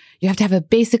because you have to have a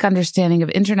basic understanding of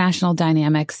international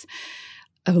dynamics,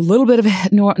 a little bit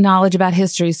of knowledge about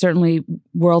history, certainly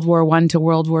World War I to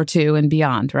World War II and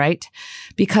beyond, right?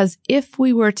 Because if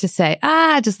we were to say,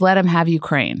 just let them have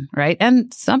Ukraine, right?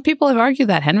 And some people have argued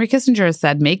that. Henry Kissinger has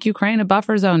said, make Ukraine a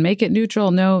buffer zone, make it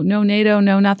neutral, no NATO,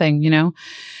 no nothing,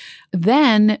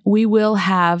 Then we will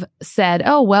have said,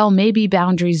 maybe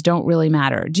boundaries don't really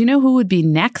matter. Do you know who would be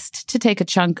next to take a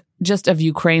chunk just of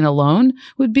Ukraine alone?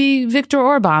 Would be Viktor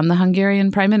Orban, the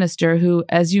Hungarian prime minister, who,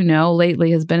 as you know,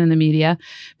 lately has been in the media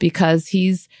because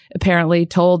he's apparently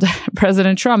told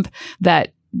President Trump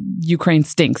that Ukraine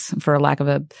stinks, for lack of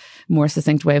a more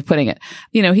succinct way of putting it.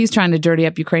 He's trying to dirty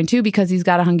up Ukraine too because he's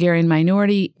got a Hungarian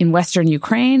minority in Western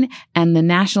Ukraine, and the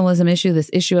nationalism issue, this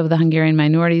issue of the Hungarian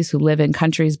minorities who live in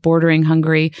countries bordering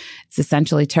Hungary, it's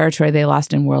essentially territory they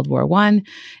lost in World War I,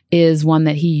 is one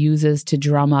that he uses to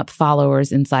drum up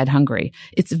followers inside Hungary.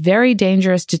 It's very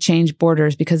dangerous to change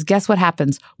borders because guess what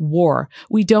happens? War.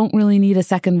 We don't really need a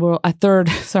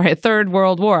third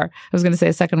world war. I was going to say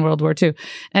a second World War too.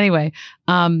 Anyway,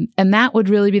 and that would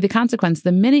really be the consequence.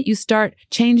 The minute you start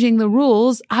changing the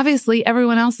rules, obviously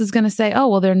everyone else is going to say,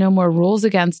 there are no more rules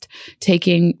against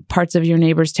taking parts of your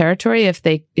neighbor's territory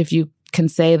if you can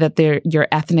say that your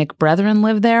ethnic brethren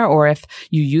live there, or if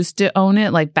you used to own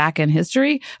it, like back in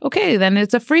history, okay, then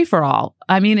it's a free-for-all.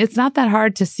 I mean, it's not that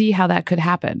hard to see how that could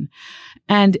happen.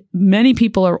 And many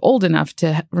people are old enough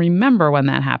to remember when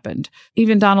that happened.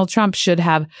 Even Donald Trump should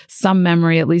have some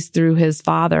memory, at least through his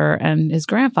father and his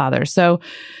grandfather. So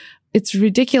it's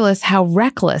ridiculous how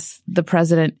reckless the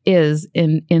president is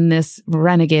in this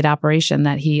renegade operation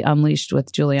that he unleashed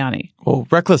with Giuliani. Well,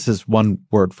 reckless is one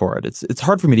word for it. It's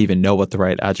hard for me to even know what the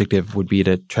right adjective would be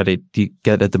to try to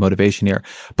get at the motivation here.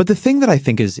 But the thing that I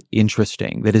think is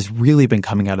interesting that has really been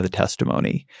coming out of the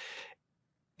testimony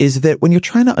is that when you're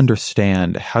trying to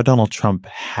understand how Donald Trump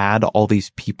had all these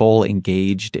people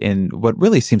engaged in what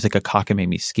really seems like a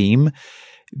cockamamie scheme,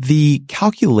 the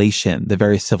calculation the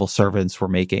various civil servants were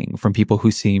making, from people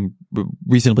who seem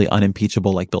reasonably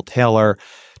unimpeachable like Bill Taylor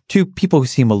to people who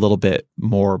seem a little bit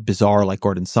more bizarre like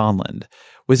Gordon Sondland,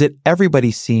 was that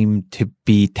everybody seemed to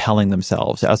be telling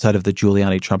themselves, outside of the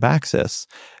Giuliani-Trump axis,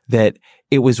 that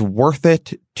it was worth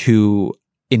it to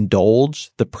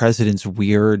indulge the president's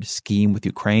weird scheme with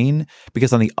Ukraine,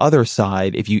 because on the other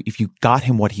side, if you got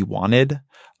him what he wanted,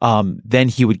 then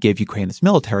he would give Ukraine this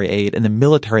military aid, and the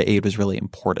military aid was really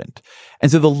important. And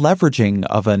so the leveraging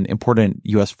of an important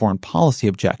U.S. foreign policy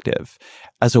objective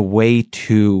as a way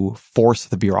to force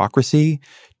the bureaucracy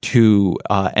to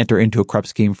enter into a corrupt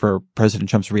scheme for President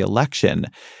Trump's reelection,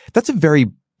 that's a very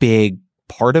big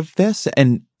part of this,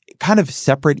 and kind of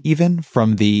separate even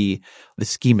from the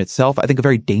scheme itself. I think a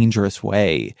very dangerous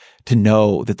way to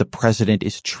know that the president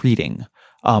is treating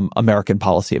American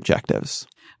policy objectives.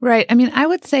 Right. I mean, I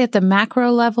would say at the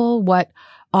macro level, what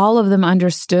all of them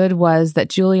understood was that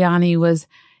Giuliani was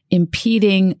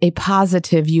impeding a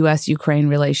positive U.S.-Ukraine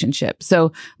relationship.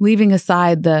 So leaving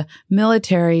aside the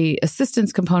military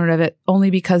assistance component of it,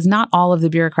 only because not all of the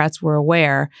bureaucrats were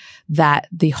aware that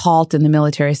the halt in the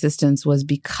military assistance was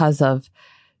because of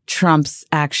Trump's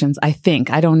actions, I think.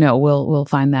 I don't know. We'll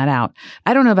find that out.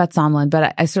 I don't know about Sondland,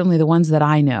 but I certainly the ones that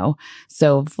I know.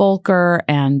 So Volker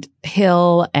and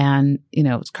Hill and,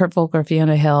 Kurt Volker,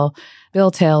 Fiona Hill,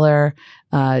 Bill Taylor,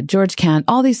 George Kent,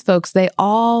 all these folks, they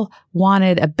all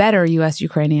wanted a better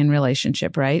U.S.-Ukrainian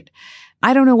relationship, right?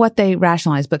 I don't know what they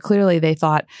rationalized, but clearly they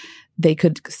thought they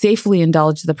could safely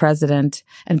indulge the president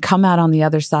and come out on the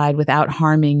other side without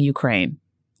harming Ukraine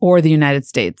or the United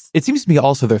States. It seems to me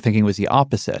also their thinking was the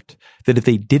opposite, that if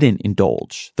they didn't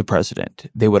indulge the president,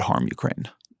 they would harm Ukraine.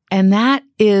 And that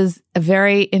is a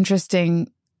very interesting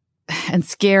and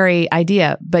scary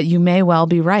idea, but you may well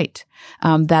be right,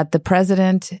 that the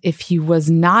president, if he was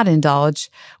not indulged,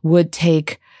 would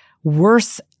take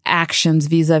worse actions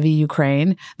vis-a-vis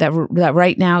Ukraine, that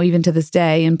right now, even to this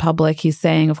day in public, he's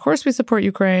saying, of course we support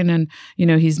Ukraine. And,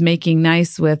 he's making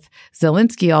nice with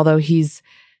Zelensky, although he's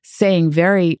saying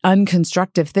very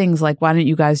unconstructive things like, why don't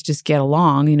you guys just get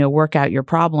along, work out your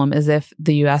problem, as if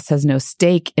the U.S. has no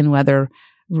stake in whether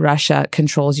Russia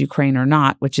controls Ukraine or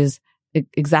not, which is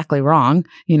exactly wrong.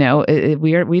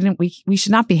 We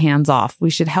should not be hands off.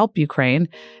 We should help Ukraine,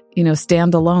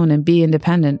 stand alone and be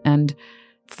independent and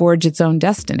forge its own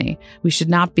destiny. We should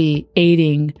not be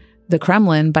aiding the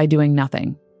Kremlin by doing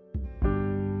nothing.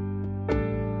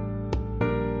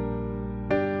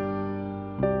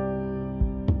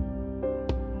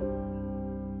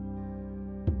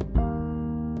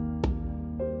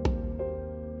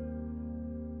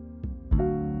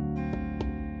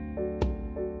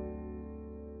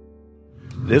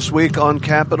 This week on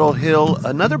Capitol Hill,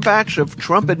 another batch of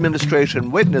Trump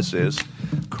administration witnesses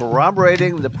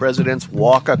corroborating the president's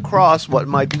walk across what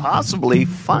might possibly,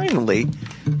 finally,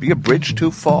 be a bridge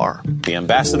too far. The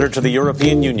ambassador to the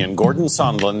European Union, Gordon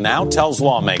Sondland, now tells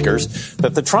lawmakers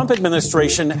that the Trump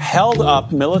administration held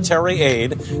up military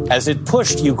aid as it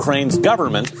pushed Ukraine's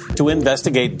government to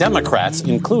investigate Democrats,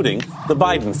 including the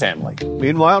Biden family.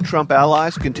 Meanwhile, Trump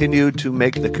allies continue to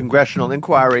make the congressional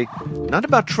inquiry not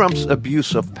about Trump's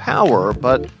abuse of power,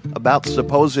 but about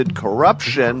supposed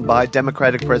corruption by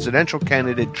Democratic presidential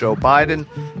candidate Joe Biden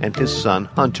and his son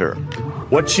Hunter.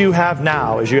 What you have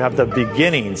now is you have the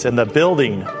beginnings and the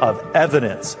building of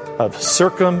evidence, of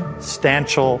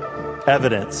circumstantial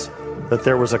evidence that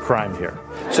there was a crime here.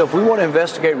 So if we want to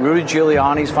investigate Rudy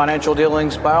Giuliani's financial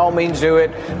dealings, by all means do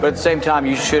it. But at the same time,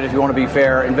 you should, if you want to be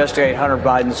fair, investigate Hunter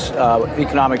Biden's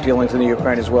economic dealings in the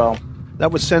Ukraine as well.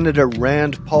 That was Senator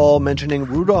Rand Paul mentioning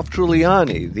Rudolph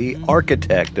Giuliani, the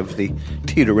architect of the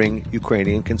teetering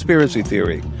Ukrainian conspiracy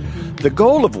theory, the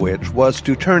goal of which was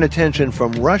to turn attention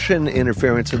from Russian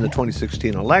interference in the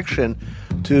 2016 election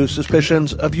to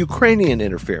suspicions of Ukrainian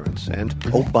interference and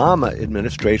Obama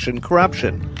administration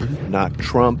corruption. Not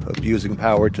Trump abusing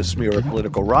power to smear a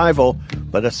political rival,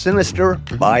 but a sinister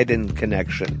Biden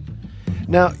connection.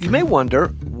 Now, you may wonder,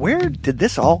 where did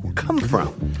this all come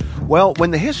from? Well,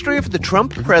 when the history of the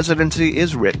Trump presidency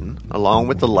is written, along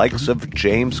with the likes of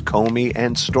James Comey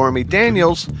and Stormy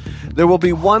Daniels, there will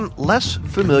be one less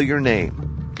familiar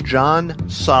name, John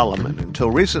Solomon,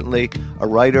 until recently a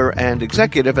writer and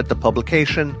executive at the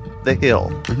publication The Hill.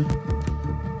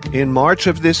 In March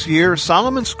of this year,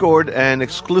 Solomon scored an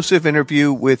exclusive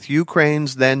interview with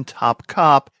Ukraine's then top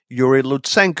cop, Yuri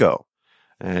Lutsenko.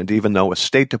 And even though a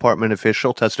State Department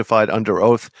official testified under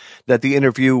oath that the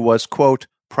interview was, quote,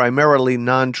 primarily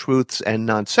non-truths and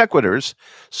non-sequiturs,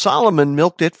 Solomon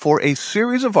milked it for a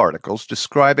series of articles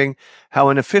describing how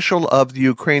an official of the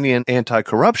Ukrainian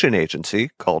anti-corruption agency,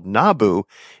 called NABU,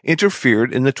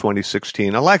 interfered in the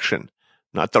 2016 election.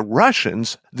 Not the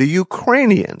Russians, the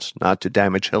Ukrainians, not to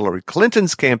damage Hillary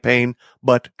Clinton's campaign,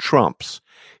 but Trump's.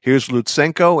 Here's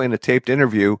Lutsenko in a taped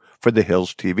interview for the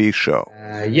Hill's TV show.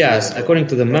 Yes, according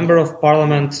to the member of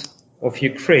parliament of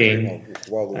Ukraine,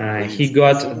 he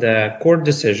got the court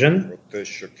decision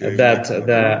that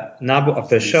the NABU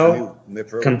official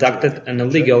conducted an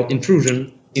illegal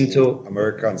intrusion into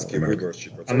American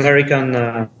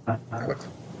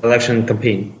election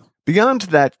campaign. Beyond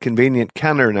that convenient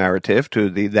counter-narrative to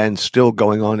the then still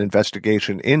going-on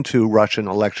investigation into Russian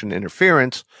election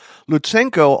interference,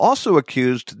 Lutsenko also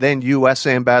accused then U.S.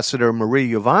 Ambassador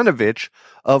Marie Yovanovitch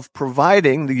of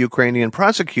providing the Ukrainian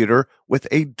prosecutor with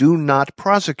a do not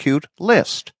prosecute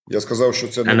list.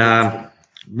 And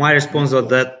my response was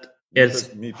that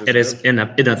it is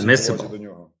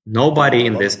inadmissible. Nobody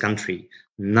in this country,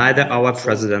 neither our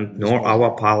president, nor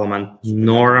our parliament,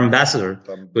 nor ambassador,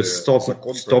 would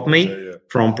stop me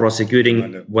from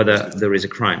prosecuting whether there is a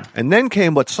crime. And then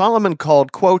came what Solomon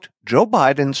called, quote, Joe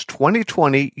Biden's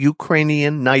 2020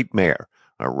 Ukrainian nightmare,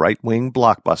 a right-wing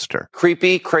blockbuster.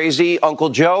 Creepy, crazy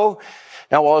Uncle Joe.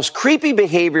 Now, while his creepy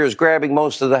behavior is grabbing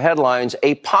most of the headlines,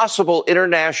 a possible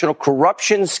international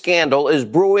corruption scandal is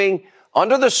brewing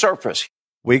under the surface.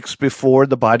 Weeks before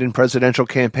the Biden presidential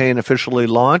campaign officially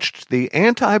launched, the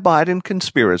anti-Biden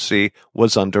conspiracy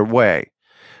was underway.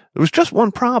 There was just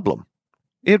one problem.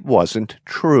 It wasn't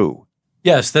true.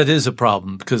 Yes, that is a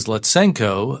problem because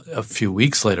Lutsenko, a few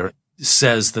weeks later,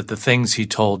 says that the things he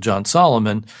told John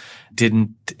Solomon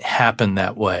didn't happen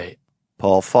that way.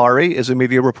 Paul Farhi is a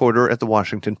media reporter at The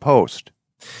Washington Post.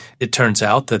 It turns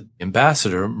out that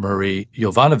Ambassador Marie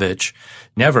Yovanovitch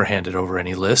never handed over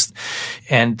any list.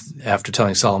 And after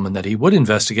telling Solomon that he would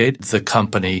investigate the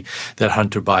company that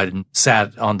Hunter Biden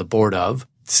sat on the board of,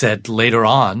 said later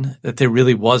on that there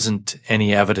really wasn't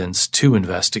any evidence to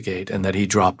investigate and that he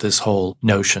dropped this whole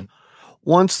notion.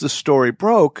 Once the story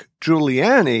broke,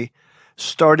 Giuliani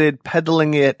started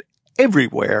peddling it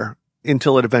everywhere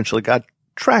until it eventually got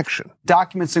traction.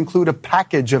 Documents include a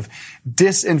package of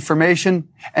disinformation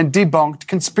and debunked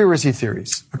conspiracy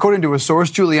theories. According to a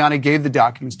source, Giuliani gave the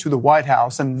documents to the White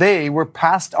House, and they were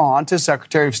passed on to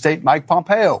Secretary of State Mike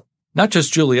Pompeo. Not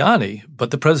just Giuliani,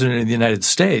 but the President of the United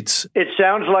States. It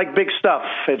sounds like big stuff.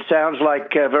 It sounds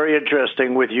like very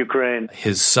interesting with Ukraine.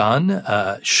 His son,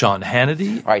 Sean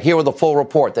Hannity. All right, here with the full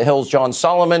report. The Hill's John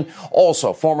Solomon,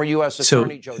 also former U.S.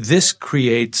 Attorney Joe. So this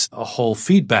creates a whole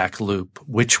feedback loop,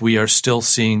 which we are still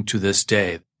seeing to this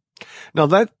day. Now,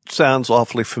 that sounds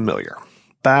awfully familiar.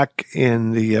 Back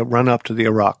in the run-up to the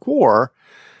Iraq War,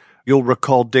 you'll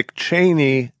recall Dick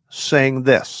Cheney saying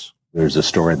this. There's a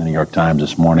story in the New York Times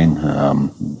this morning.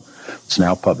 It's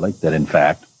now public that, in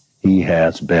fact, he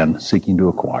has been seeking to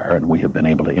acquire, and we have been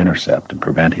able to intercept and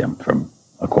prevent him from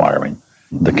acquiring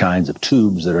the kinds of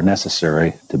tubes that are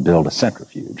necessary to build a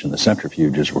centrifuge. And the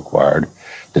centrifuge is required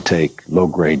to take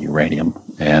low-grade uranium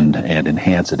and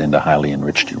enhance it into highly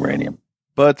enriched uranium.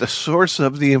 But the source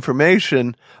of the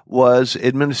information was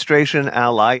administration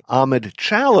ally Ahmed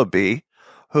Chalabi,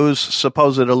 whose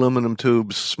supposed aluminum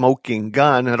tube smoking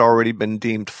gun had already been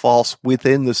deemed false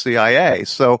within the CIA.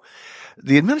 So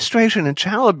the administration and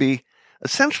Chalabi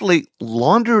essentially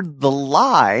laundered the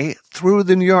lie through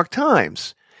the New York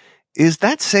Times. Is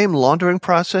that same laundering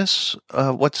process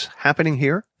what's happening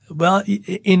here? Well,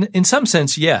 in some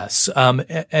sense, yes.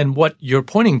 And what you're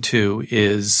pointing to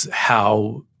is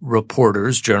how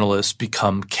reporters, journalists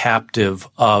become captive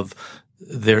of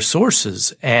their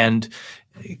sources and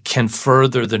can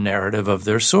further the narrative of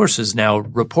their sources. Now,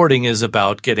 reporting is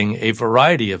about getting a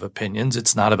variety of opinions.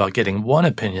 It's not about getting one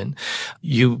opinion.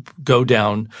 You go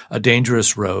down a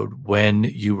dangerous road when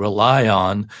you rely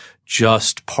on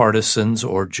just partisans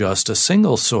or just a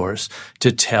single source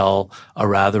to tell a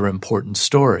rather important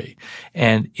story.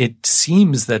 And it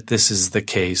seems that this is the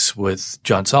case with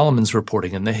John Solomon's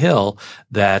reporting in The Hill,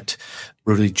 that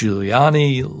Rudy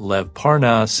Giuliani, Lev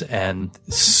Parnas, and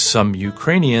some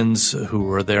Ukrainians who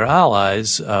were their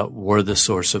allies were the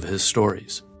source of his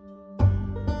stories.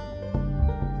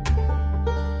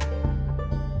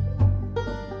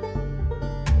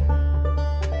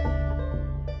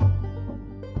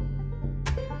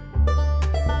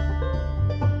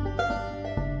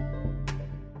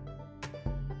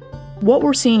 What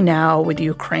we're seeing now with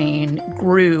Ukraine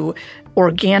grew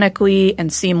organically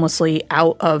and seamlessly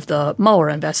out of the Mueller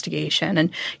investigation. And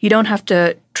you don't have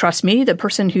to trust me. The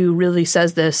person who really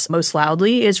says this most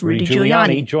loudly is Rudy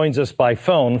Giuliani. Joins us by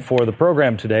phone for the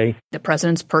program today. The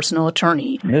president's personal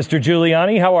attorney. Mr.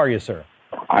 Giuliani, how are you, sir?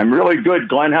 I'm really good,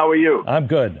 Glenn. How are you? I'm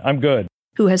good.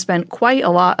 Who has spent quite a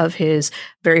lot of his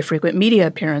very frequent media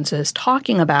appearances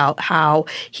talking about how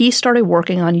he started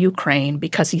working on Ukraine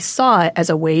because he saw it as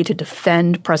a way to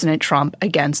defend President Trump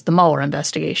against the Mueller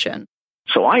investigation.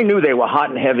 So I knew they were hot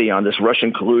and heavy on this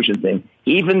Russian collusion thing,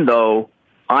 even though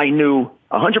I knew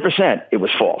 100% it was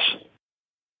false.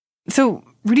 So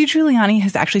Rudy Giuliani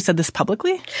has actually said this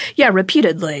publicly? Yeah,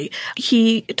 repeatedly.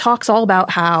 He talks all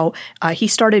about how he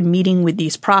started meeting with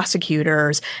these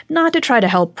prosecutors, not to try to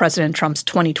help President Trump's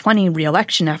 2020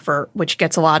 reelection effort, which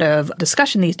gets a lot of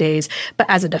discussion these days, but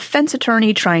as a defense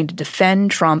attorney trying to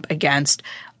defend Trump against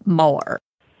Mueller.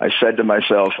 I said to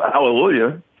myself,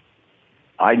 hallelujah,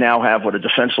 I now have what a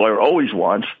defense lawyer always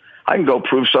wants. I can go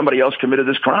prove somebody else committed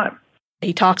this crime.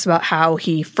 He talks about how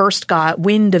he first got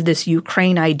wind of this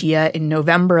Ukraine idea in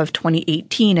November of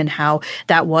 2018 and how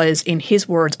that was, in his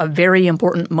words, a very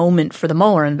important moment for the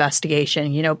Mueller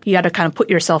investigation. You know, you got to kind of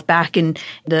put yourself back in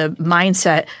the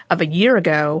mindset of a year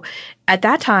ago. At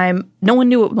that time, no one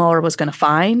knew what Mueller was going to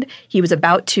find. He was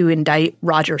about to indict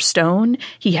Roger Stone.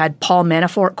 He had Paul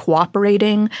Manafort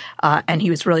cooperating, and he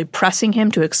was really pressing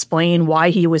him to explain why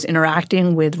he was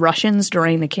interacting with Russians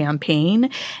during the campaign.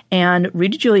 And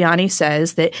Rudy Giuliani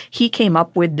says that he came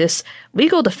up with this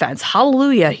legal defense.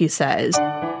 Hallelujah, he says.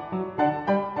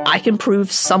 I can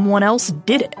prove someone else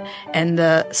did it. And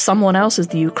the someone else is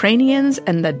the Ukrainians,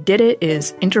 and the did it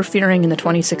is interfering in the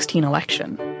 2016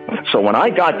 election. So when I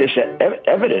got this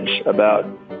evidence about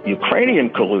Ukrainian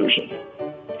collusion,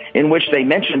 in which they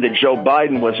mentioned that Joe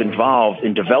Biden was involved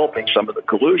in developing some of the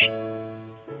collusion,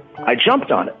 I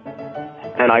jumped on it.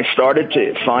 And I started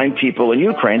to find people in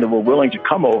Ukraine that were willing to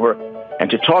come over and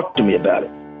to talk to me about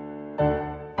it.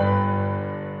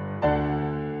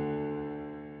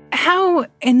 How,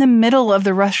 in the middle of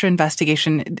the Russia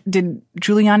investigation, did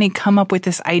Giuliani come up with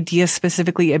this idea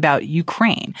specifically about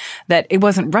Ukraine, that it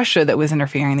wasn't Russia that was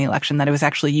interfering in the election, that it was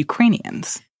actually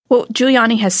Ukrainians? Well,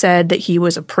 Giuliani has said that he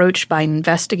was approached by an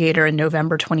investigator in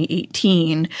November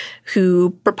 2018 who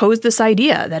proposed this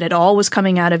idea that it all was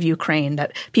coming out of Ukraine,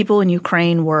 that people in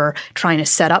Ukraine were trying to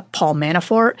set up Paul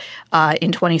Manafort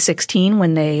in 2016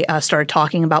 when they started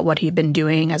talking about what he'd been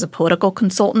doing as a political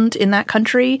consultant in that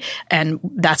country. And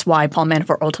that's why Paul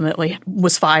Manafort ultimately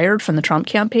was fired from the Trump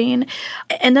campaign.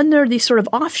 And then there are these sort of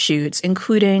offshoots,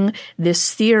 including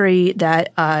this theory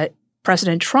that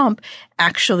President Trump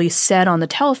actually said on the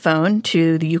telephone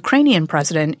to the Ukrainian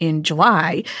president in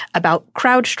July about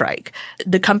CrowdStrike,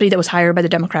 the company that was hired by the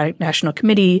Democratic National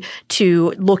Committee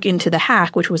to look into the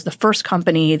hack, which was the first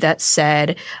company that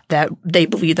said that they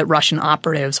believed that Russian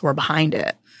operatives were behind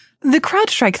it. The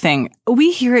CrowdStrike thing,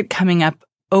 we hear it coming up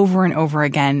over and over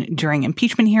again during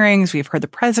impeachment hearings. We've heard the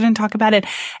president talk about it.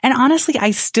 And honestly,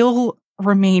 I still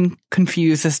remain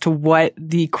confused as to what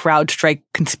the CrowdStrike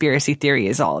conspiracy theory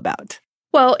is all about.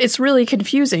 Well, it's really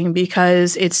confusing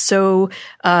because it's so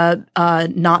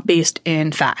not based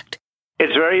in fact.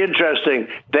 It's very interesting.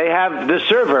 They have the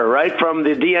server, right, from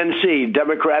the DNC,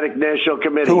 Democratic National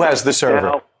Committee. Who has the server?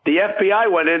 Now, the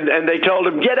FBI went in and they told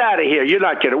him, get out of here.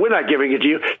 We're not giving it to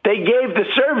you. They gave the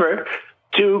server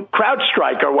to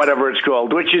CrowdStrike or whatever it's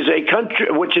called, which is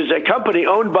a company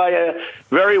owned by a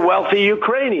very wealthy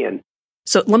Ukrainian.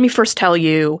 So let me first tell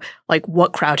you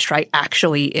what CrowdStrike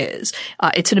actually is.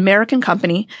 It's an American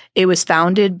company. It was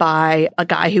founded by a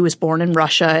guy who was born in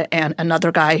Russia and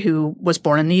another guy who was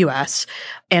born in the U.S.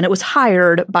 And it was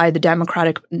hired by the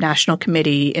Democratic National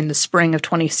Committee in the spring of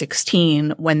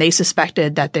 2016 when they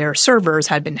suspected that their servers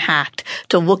had been hacked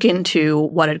to look into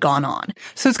what had gone on.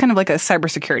 So it's kind of like a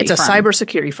cybersecurity firm. It's a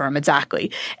cybersecurity firm,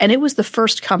 exactly. And it was the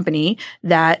first company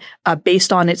that,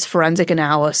 based on its forensic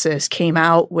analysis, came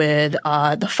out with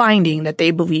the finding that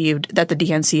they believed that the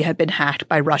DNC had been hacked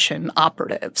by Russian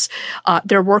operatives.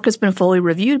 Their work has been fully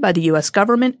reviewed by the U.S.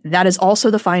 government. That is also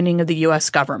the finding of the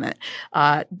U.S. government.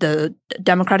 The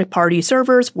Democratic Party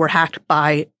servers were hacked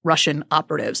by Russian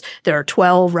operatives. There are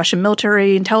 12 Russian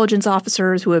military intelligence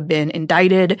officers who have been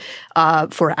indicted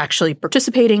for actually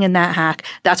participating in that hack.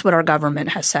 That's what our government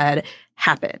has said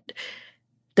happened.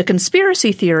 The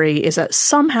conspiracy theory is that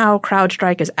somehow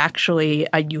CrowdStrike is actually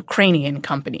a Ukrainian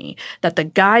company, that the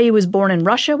guy who was born in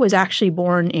Russia was actually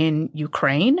born in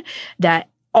Ukraine, that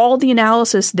all the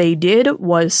analysis they did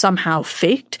was somehow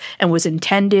faked and was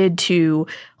intended to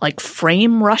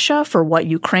frame Russia for what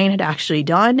Ukraine had actually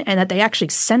done, and that they actually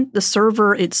sent the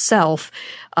server itself,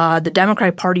 the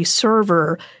Democratic Party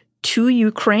server, to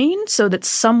Ukraine so that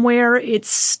somewhere it's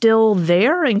still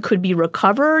there and could be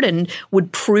recovered and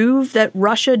would prove that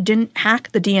Russia didn't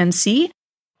hack the DNC.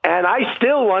 And I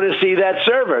still want to see that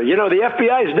server. The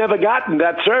FBI has never gotten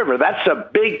that server. That's a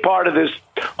big part of this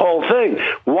whole thing.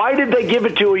 Why did they give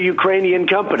it to a Ukrainian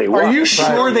company? Are you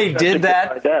sure they did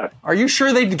that? Are you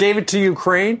sure they gave it to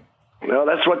Ukraine? Well,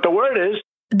 that's what the word is.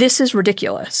 This is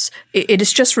ridiculous. It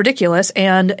is just ridiculous.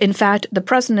 And in fact, the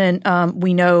president,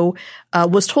 we know,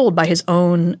 was told by his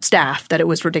own staff that it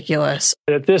was ridiculous.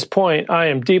 At this point, I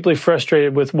am deeply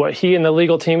frustrated with what he and the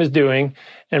legal team is doing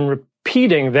and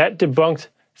repeating that debunked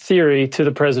theory to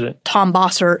the president. Tom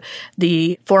Bossert,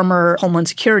 the former Homeland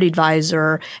Security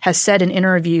advisor, has said in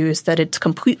interviews that it's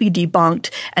completely debunked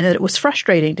and that it was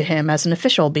frustrating to him as an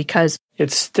official because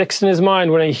it sticks in his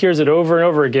mind when he hears it over and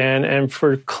over again. And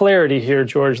for clarity here,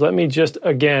 George, let me just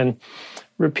again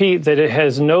repeat that it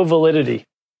has no validity.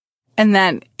 And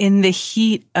that in the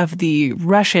heat of the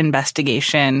Russia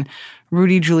investigation,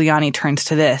 Rudy Giuliani turns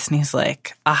to this and he's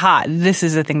like, aha, this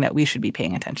is the thing that we should be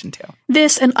paying attention to.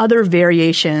 This and other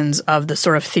variations of the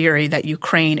sort of theory that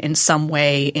Ukraine in some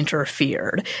way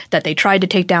interfered, that they tried to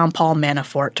take down Paul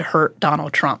Manafort to hurt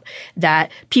Donald Trump,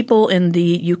 that people in the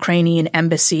Ukrainian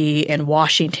embassy in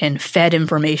Washington fed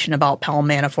information about Paul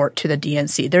Manafort to the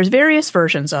DNC. There's various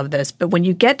versions of this, but when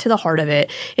you get to the heart of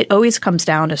it, it always comes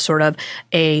down to sort of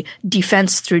a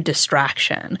defense through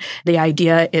distraction. The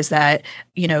idea is that,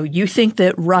 you think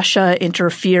that Russia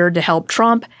interfered to help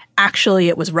Trump. Actually,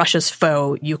 it was Russia's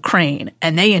foe, Ukraine,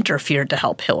 and they interfered to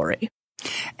help Hillary.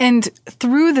 And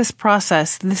through this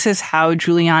process, this is how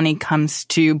Giuliani comes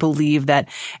to believe that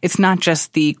it's not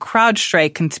just the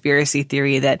CrowdStrike conspiracy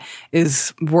theory that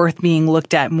is worth being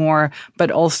looked at more,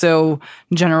 but also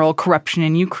general corruption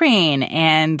in Ukraine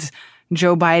and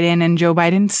Joe Biden and Joe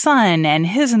Biden's son and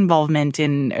his involvement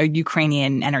in a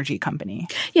Ukrainian energy company.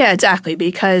 Yeah, exactly.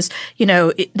 Because,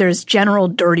 there's general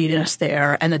dirtiness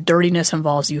there, and the dirtiness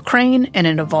involves Ukraine and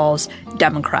it involves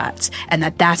Democrats, and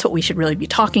that's what we should really be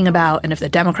talking about. And if the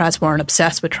Democrats weren't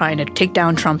obsessed with trying to take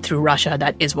down Trump through Russia,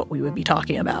 that is what we would be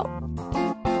talking about.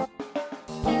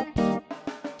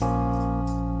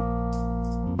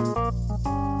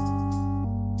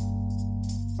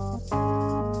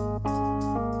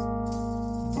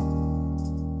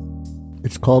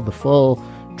 It's called the full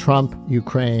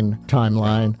Trump-Ukraine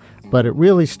timeline, but it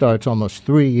really starts almost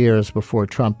 3 years before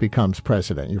Trump becomes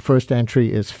president. Your first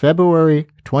entry is February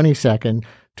 22nd,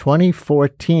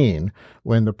 2014,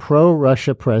 when the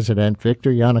pro-Russia president,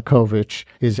 Viktor Yanukovych,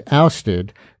 is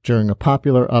ousted during a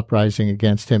popular uprising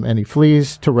against him, and he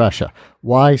flees to Russia.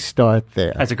 Why start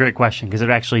there? That's a great question, because it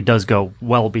actually does go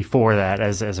well before that,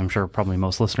 as I'm sure probably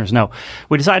most listeners know.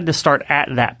 We decided to start at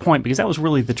that point because that was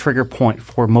really the trigger point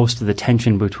for most of the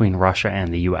tension between Russia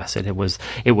and the U.S. It was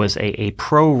a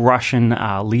pro-Russian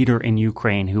leader in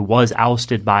Ukraine who was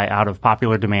ousted out of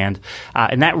popular demand,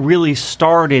 and that really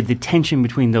started the tension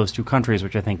between those two countries,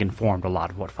 which I think informed a lot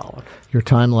of what followed. Your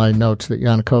timeline notes that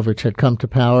Yanukovych had come to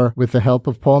power with the help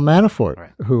of Paul Manafort,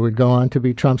 right, who would go on to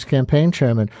be Trump's campaign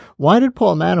chairman. Why did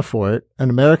Paul Manafort, an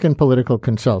American political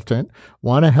consultant,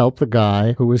 want to help the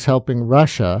guy who was helping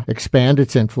Russia expand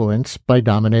its influence by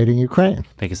dominating Ukraine?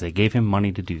 Because they gave him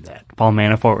money to do that. Paul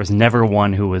Manafort was never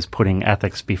one who was putting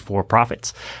ethics before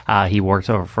profits. He worked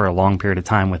for a long period of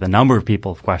time with a number of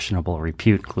people of questionable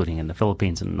repute, including in the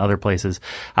Philippines and in other places.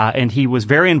 And he was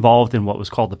very involved in what was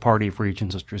called the Party of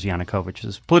Regions, which was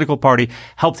Yanukovych's political party,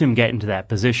 helped him get into that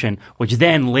position, which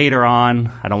then later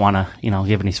on, I don't want to,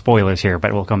 give any spoilers here,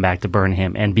 but we'll come back to burn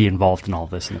him and be involved in all of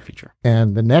this in the future.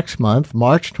 And the next month,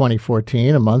 March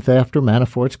 2014, a month after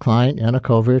Manafort's client,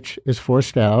 Yanukovych, is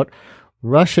forced out,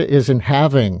 Russia isn't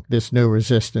having this new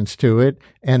resistance to it,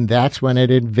 and that's when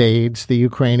it invades the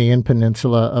Ukrainian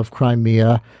peninsula of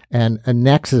Crimea and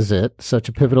annexes it. Such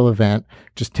a pivotal event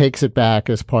just takes it back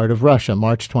as part of Russia,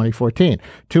 March 2014.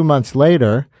 2 months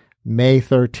later, May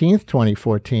 13th,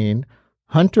 2014,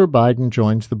 Hunter Biden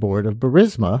joins the board of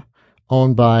Burisma,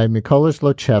 owned by Mykola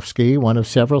Zlochevsky, one of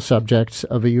several subjects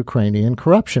of a Ukrainian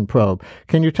corruption probe.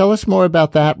 Can you tell us more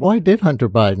about that? Why did Hunter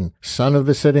Biden, son of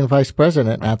the sitting vice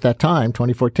president at that time,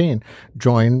 2014,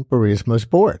 join Burisma's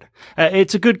board?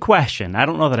 It's a good question. I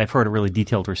don't know that I've heard a really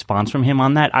detailed response from him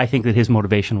on that. I think that his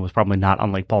motivation was probably not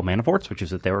unlike Paul Manafort's, which is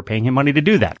that they were paying him money to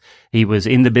do that. He was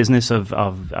in the business of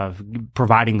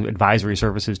providing advisory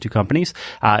services to companies,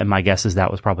 and my guess is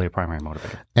that was probably a primary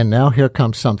motivator. And now here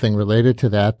comes something related to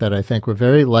that I think we're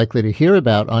very likely to hear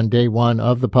about on day one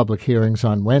of the public hearings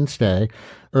on Wednesday,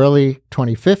 early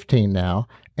 2015 now.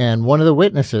 And one of the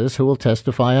witnesses who will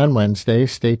testify on Wednesday,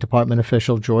 State Department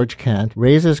official George Kent,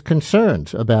 raises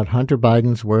concerns about Hunter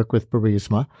Biden's work with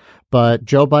Burisma, but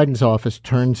Joe Biden's office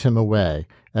turns him away,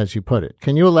 as you put it.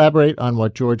 Can you elaborate on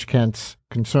what George Kent's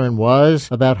concern was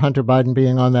about Hunter Biden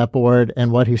being on that board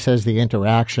and what he says the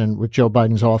interaction with Joe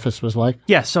Biden's office was like?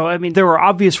 Yeah, so there were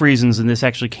obvious reasons, and this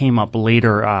actually came up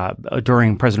later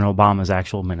during President Obama's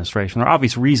actual administration. There are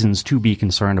obvious reasons to be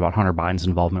concerned about Hunter Biden's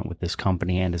involvement with this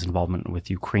company and his involvement with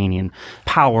Ukrainian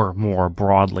power more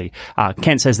broadly.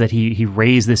 Kent says that he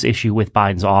raised this issue with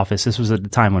Biden's office. This was at the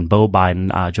time when Beau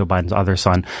Biden, Joe Biden's other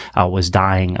son, was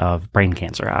dying of brain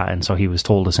cancer. And so he was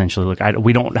told essentially, look,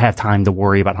 we don't have time to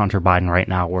worry about Hunter Biden right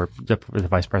now, where the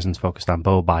vice president's focused on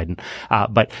Beau Biden.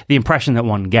 But the impression that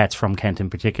one gets from Kent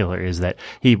in particular is that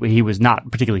he was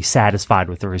not particularly satisfied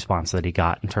with the response that he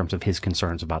got in terms of his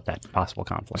concerns about that possible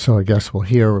conflict. So I guess we'll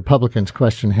hear Republicans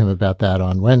question him about that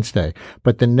on Wednesday.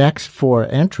 But the next four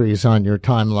entries on your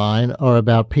timeline are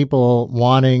about people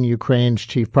wanting Ukraine's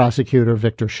chief prosecutor,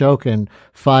 Viktor Shokin,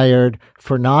 fired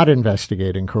for not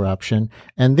investigating corruption.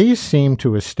 And these seem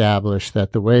to establish that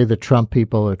that the way the Trump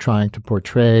people are trying to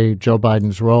portray Joe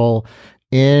Biden's role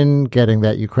in getting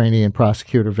that Ukrainian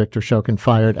prosecutor Viktor Shokin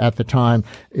fired at the time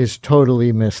is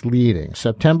totally misleading.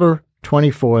 September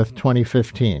 24th,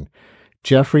 2015.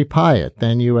 Jeffrey Pyatt,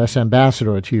 then U.S.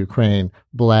 ambassador to Ukraine,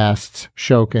 blasts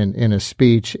Shokin in a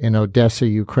speech in Odessa,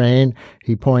 Ukraine.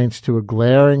 He points to a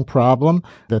glaring problem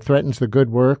that threatens the good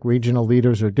work regional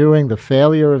leaders are doing, the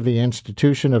failure of the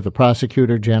institution of the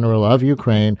Prosecutor General of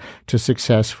Ukraine to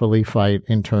successfully fight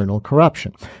internal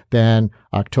corruption. Then,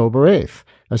 October 8th,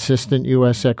 Assistant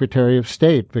U.S. Secretary of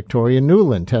State Victoria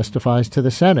Nuland testifies to the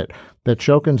Senate that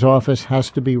Shokin's office has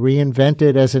to be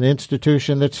reinvented as an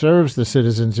institution that serves the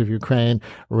citizens of Ukraine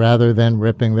rather than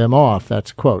ripping them off.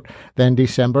 That's a quote. Then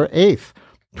December 8th,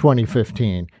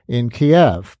 2015, in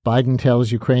Kiev, Biden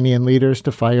tells Ukrainian leaders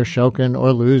to fire Shokin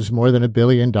or lose more than $1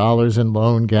 billion in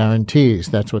loan guarantees.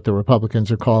 That's what the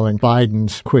Republicans are calling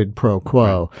Biden's quid pro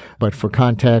quo. But for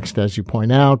context, as you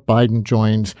point out, Biden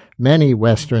joins many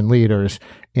Western leaders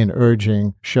in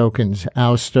urging Shokin's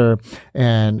ouster.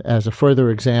 And as a further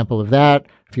example of that,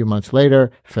 a few months later,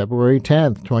 February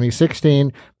 10th,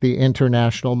 2016, the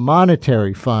International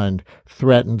Monetary Fund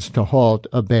threatens to halt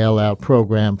a bailout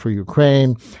program for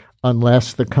Ukraine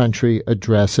unless the country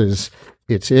addresses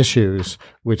its issues,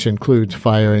 which includes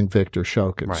firing Viktor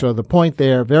Shokin. Right. So the point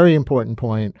there, very important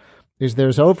point, is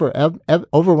there's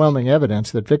overwhelming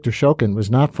evidence that Viktor Shokin was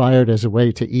not fired as a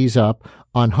way to ease up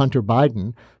on Hunter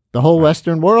Biden. The whole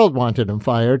Western world wanted him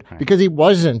fired because he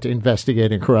wasn't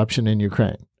investigating corruption in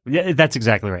Ukraine. Yeah, that's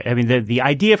exactly right. I mean, the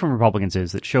idea from Republicans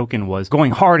is that Shokin was going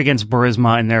hard against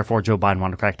Burisma and therefore Joe Biden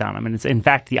wanted to crack down on him. And it's, in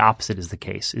fact, the opposite is the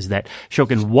case, is that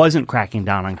Shokin wasn't cracking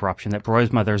down on corruption, that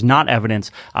Burisma, there's not evidence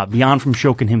beyond from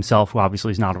Shokin himself, who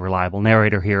obviously is not a reliable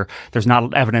narrator here. There's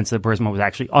not evidence that Burisma was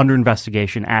actually under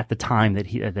investigation at the time that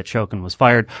Shokin was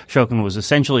fired. Shokin was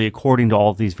essentially, according to all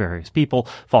of these various people,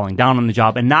 falling down on the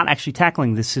job and not actually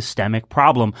tackling this systemic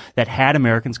problem that had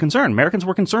Americans concerned. Americans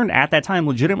were concerned at that time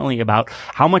legitimately about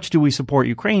how much do we support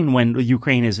Ukraine when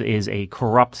Ukraine is a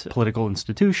corrupt political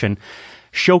institution.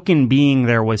 Shokin being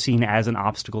there was seen as an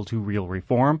obstacle to real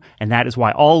reform, and that is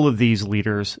why all of these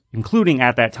leaders, including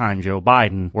at that time Joe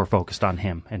Biden, were focused on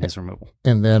him and his removal.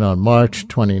 And then on March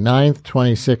 29th,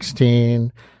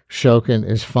 2016, Shokin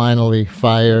is finally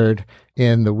fired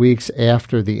in the weeks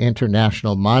after the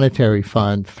International Monetary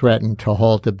Fund threatened to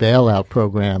halt a bailout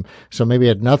program. So maybe it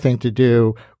had nothing to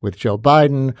do with Joe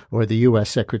Biden or the U.S.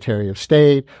 Secretary of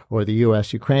State or the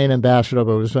U.S. Ukraine ambassador,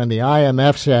 but it was when the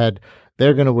IMF said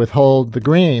they're going to withhold the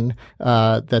green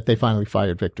that they finally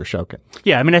fired Viktor Shokin.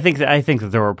 Yeah, I mean, I think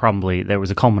that there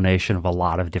was a culmination of a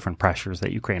lot of different pressures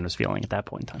that Ukraine was feeling at that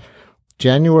point in time.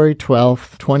 January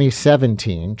 12th,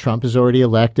 2017, Trump is already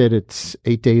elected. It's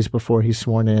 8 days before he's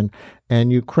sworn in,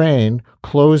 and Ukraine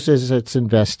closes its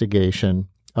investigation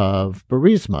of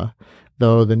Burisma,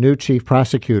 though the new chief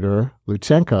prosecutor,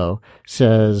 Lutsenko,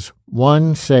 says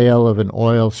one sale of an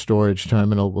oil storage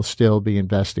terminal will still be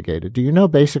investigated. Do you know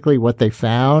basically what they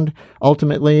found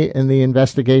ultimately in the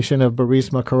investigation of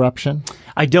Burisma corruption?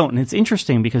 I don't. And it's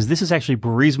interesting because this is actually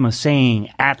Burisma saying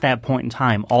at that point in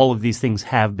time, all of these things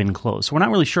have been closed. So we're not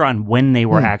really sure on when they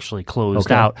were actually closed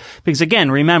out. Because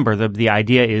again, remember, the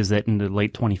idea is that in the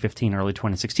late 2015, early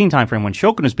 2016 timeframe, when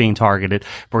Shokin was being targeted,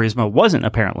 Burisma wasn't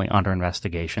apparently under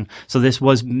investigation. So this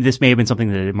may have been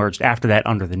something that emerged after that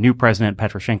under the new president,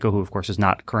 Petroshenko, who of course is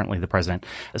not currently the president.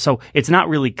 So it's not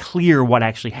really clear what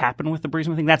actually happened with the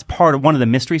Burisma thing. That's part of one of the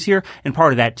mysteries here. And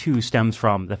part of that too stems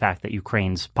from the fact that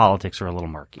Ukraine's politics are a little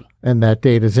murky. And that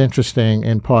date is interesting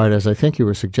in part, as I think you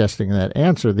were suggesting in that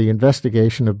answer. The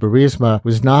investigation of Burisma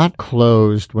was not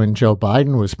closed when Joe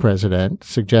Biden was president,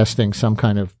 suggesting some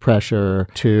kind of pressure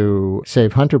to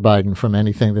save Hunter Biden from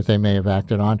anything that they may have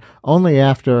acted on, only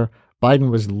after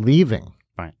Biden was leaving.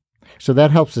 Right. So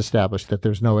that helps establish that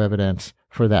there's no evidence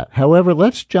for that. However,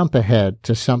 let's jump ahead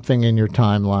to something in your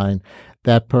timeline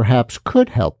that perhaps could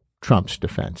help Trump's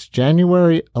defense.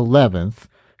 January 11th,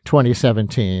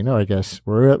 2017, or I guess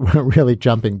we're really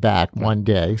jumping back one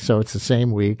day, so it's the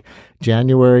same week,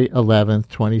 January 11th,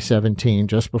 2017,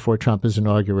 just before Trump is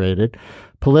inaugurated,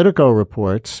 Politico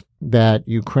reports that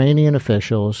Ukrainian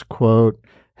officials, quote,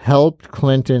 helped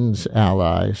Clinton's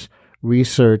allies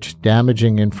research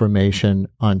damaging information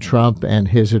on Trump and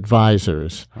his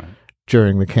advisors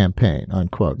during the campaign,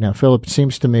 unquote. Now, Philip, it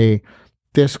seems to me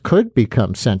this could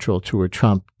become central to a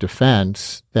Trump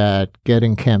defense, that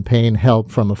getting campaign help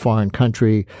from a foreign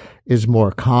country is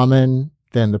more common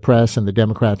than the press and the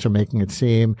Democrats are making it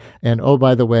seem. And, oh,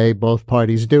 by the way, both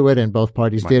parties do it, and both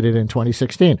parties did it in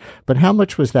 2016. But how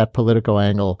much was that Politico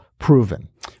angle proven.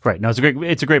 Right. No, it's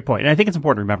a great point. And I think it's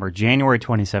important to remember January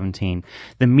 2017,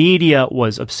 the media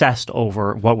was obsessed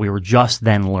over what we were just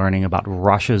then learning about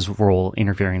Russia's role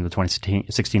interfering in the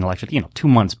 2016 election, 2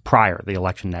 months prior the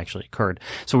election actually occurred.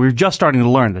 So we were just starting to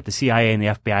learn that the CIA and the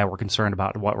FBI were concerned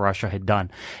about what Russia had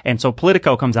done. And so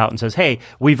Politico comes out and says, hey,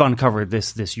 we've uncovered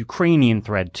this Ukrainian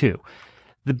thread too.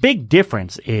 The big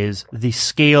difference is the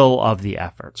scale of the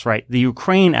efforts, right? The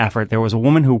Ukraine effort, there was a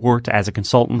woman who worked as a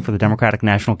consultant for the Democratic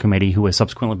National Committee who has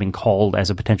subsequently been called as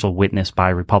a potential witness by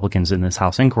Republicans in this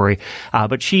House inquiry.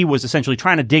 But she was essentially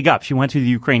trying to dig up. She went to the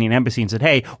Ukrainian embassy and said,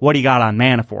 hey, what do you got on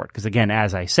Manafort? Because again,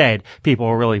 as I said, people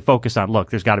were really focused on, look,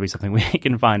 there's got to be something we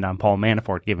can find on Paul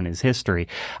Manafort given his history.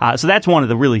 So that's one of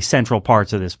the really central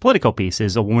parts of this Politico piece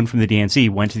is a woman from the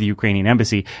DNC went to the Ukrainian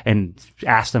embassy and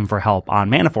asked them for help on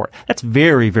Manafort. That's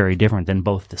very, very different than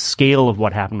both the scale of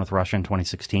what happened with Russia in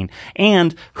 2016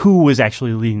 and who was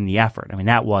actually leading the effort. I mean,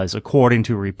 that was, according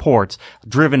to reports,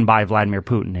 driven by Vladimir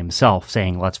Putin himself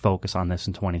saying, let's focus on this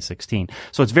in 2016.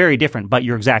 So it's very different, but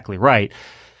you're exactly right.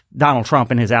 Donald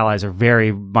Trump and his allies are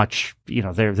very much,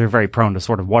 they're very prone to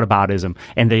sort of whataboutism,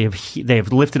 and they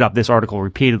have lifted up this article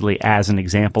repeatedly as an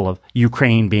example of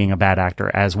Ukraine being a bad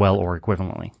actor as well or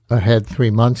equivalently. Ahead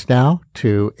 3 months now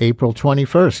to April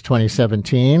 21st,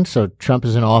 2017. So Trump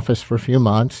is in office for a few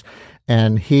months,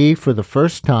 and he, for the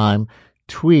first time,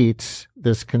 tweets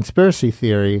this conspiracy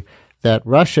theory that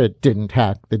Russia didn't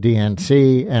hack the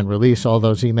DNC and release all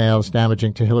those emails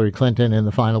damaging to Hillary Clinton in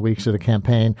the final weeks of the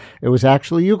campaign. It was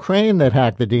actually Ukraine that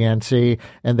hacked the DNC,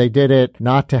 and they did it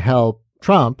not to help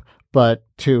Trump, but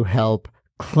to help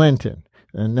Clinton.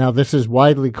 And now this is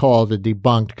widely called a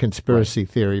debunked conspiracy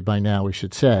theory by now, we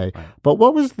should say. Right. But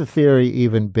what was the theory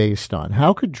even based on?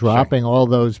 How could dropping all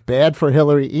those bad for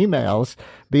Hillary emails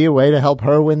be a way to help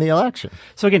her win the election?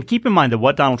 So again, keep in mind that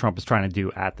what Donald Trump is trying to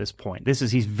do at this point,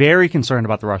 he's very concerned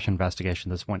about the Russia investigation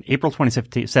at this point. April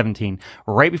 2017,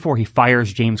 right before he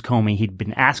fires James Comey, he'd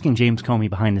been asking James Comey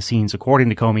behind the scenes, according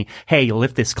to Comey, hey,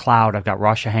 lift this cloud, I've got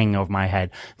Russia hanging over my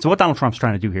head. So what Donald Trump's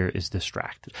trying to do here is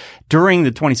distract. During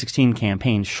the 2016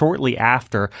 campaign, shortly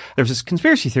after, there was this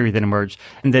conspiracy theory that emerged,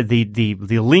 and that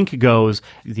the link goes,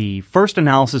 the first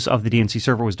analysis of the DNC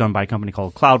server was done by a company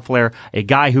called Cloudflare. A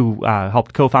guy who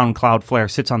helped co-found Cloudflare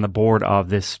sits on the board of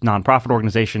this nonprofit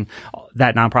organization.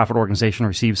 That nonprofit organization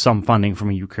receives some funding from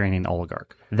a Ukrainian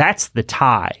oligarch. That's the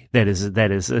tie that is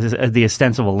the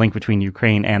ostensible link between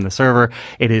Ukraine and the server.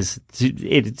 It's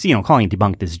calling it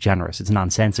debunked is generous. It's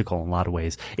nonsensical in a lot of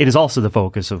ways. It is also the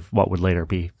focus of what would later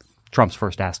be Trump's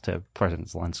first ask to President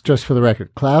Zelensky. Just for the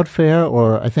record, Cloudflare,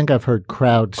 or I think I've heard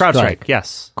CrowdStrike. CrowdStrike,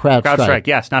 yes. CrowdStrike,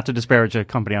 yes. Not to disparage a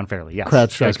company unfairly, yes.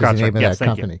 CrowdStrike is the name of that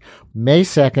company. May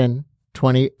 2nd,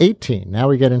 2018. Now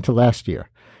we get into last year.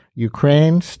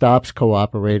 Ukraine stops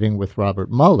cooperating with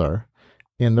Robert Mueller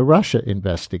in the Russia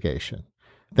investigation.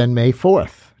 Then May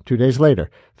 4th, 2 days later,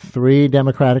 3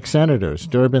 Democratic senators,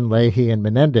 Durbin, Leahy, and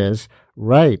Menendez,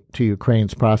 write to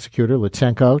Ukraine's prosecutor,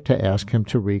 Lutsenko, to ask him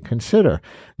to reconsider.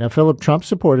 Now, Philip, Trump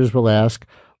supporters will ask,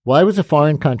 why was a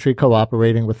foreign country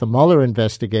cooperating with the Mueller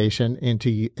investigation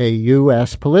into a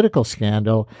U.S. political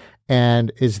scandal?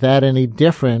 And is that any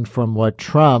different from what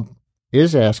Trump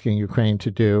is asking Ukraine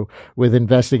to do with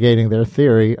investigating their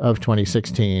theory of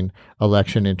 2016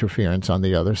 election interference on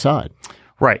the other side?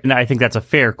 Right. And I think that's a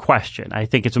fair question. I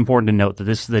think it's important to note that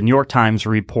the New York Times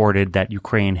reported that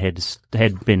Ukraine had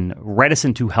been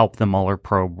reticent to help the Mueller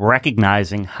probe,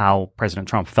 recognizing how President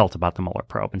Trump felt about the Mueller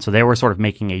probe. And so they were sort of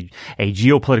making a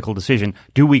geopolitical decision.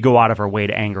 Do we go out of our way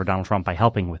to anger Donald Trump by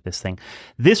helping with this thing?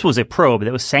 This was a probe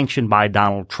that was sanctioned by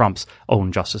Donald Trump's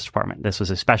own Justice Department. This was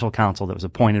a special counsel that was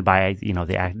appointed by,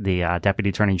 the Deputy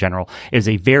Attorney General. It is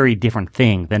a very different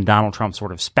thing than Donald Trump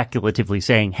sort of speculatively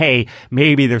saying, hey,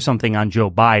 maybe there's something on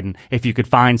Joe Biden. If you could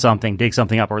find something, dig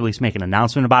something up, or at least make an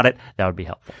announcement about it, that would be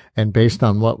helpful. And based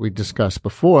on what we discussed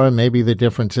before, maybe the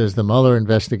difference is the Mueller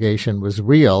investigation was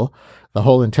real. The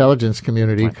whole intelligence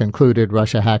community concluded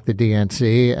Russia hacked the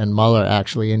DNC, and Mueller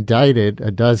actually indicted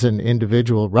a dozen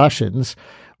individual Russians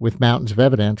with mountains of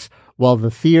evidence, while the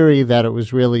theory that it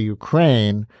was really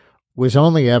Ukraine was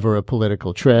only ever a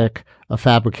political trick, a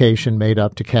fabrication made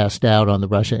up to cast doubt on the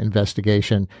Russia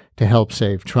investigation to help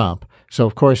save Trump. So,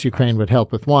 of course, Ukraine would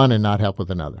help with one and not help with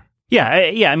another. Yeah.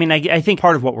 I mean, I think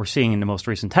part of what we're seeing in the most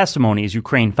recent testimony is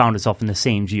Ukraine found itself in the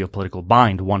same geopolitical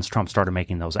bind once Trump started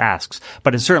making those asks.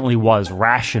 But it certainly was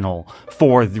rational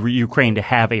for Ukraine to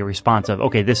have a response of,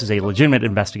 okay, this is a legitimate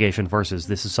investigation versus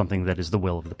this is something that is the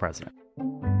will of the president.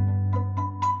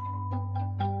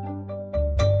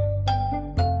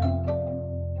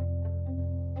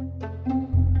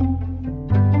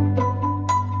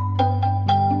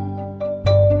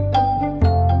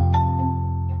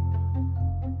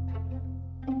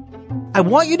 I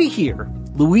want you to hear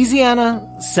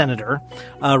Louisiana Senator,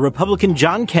 Republican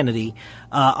John Kennedy,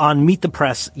 on Meet the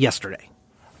Press yesterday.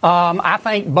 I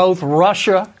think both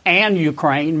Russia and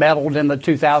Ukraine meddled in the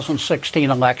 2016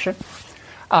 election.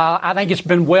 I think it's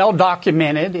been well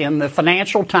documented in the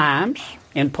Financial Times,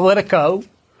 in Politico,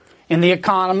 in The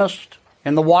Economist,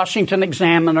 in the Washington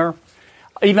Examiner,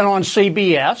 even on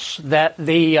CBS, that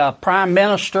the Prime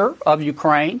Minister of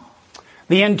Ukraine,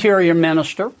 the Interior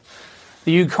Minister,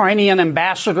 the Ukrainian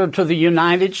ambassador to the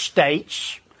United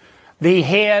States, the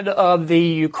head of the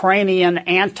Ukrainian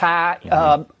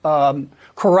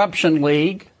Anti-Corruption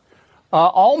League,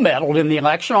 all meddled in the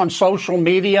election on social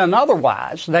media and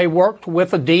otherwise. They worked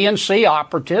with a DNC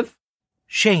operative.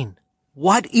 Shane,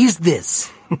 what is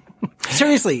this?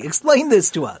 Seriously, explain this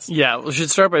to us. Yeah, we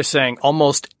should start by saying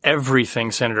almost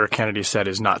everything Senator Kennedy said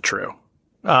is not true.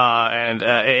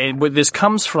 And what this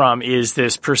comes from is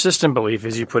this persistent belief,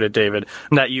 as you put it, David,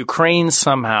 that Ukraine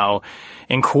somehow,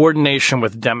 in coordination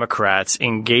with Democrats,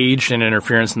 engaged in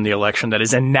interference in the election that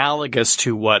is analogous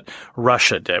to what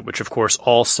Russia did, which, of course,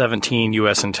 all 17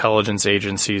 U.S. intelligence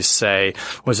agencies say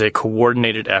was a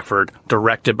coordinated effort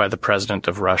directed by the president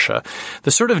of Russia. The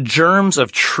sort of germs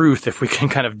of truth, if we can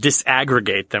kind of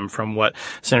disaggregate them from what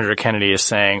Senator Kennedy is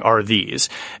saying, are these.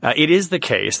 It is the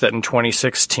case that in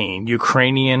 2016,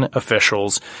 Ukrainian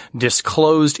officials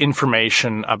disclosed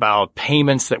information about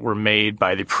payments that were made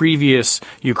by the previous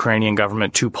Ukrainian government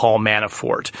to Paul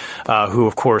Manafort, who,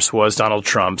 of course, was Donald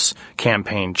Trump's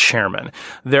campaign chairman.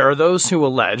 There are those who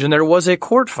allege, and there was a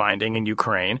court finding in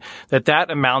Ukraine,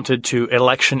 that amounted to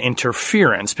election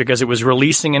interference because it was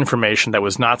releasing information that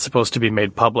was not supposed to be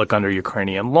made public under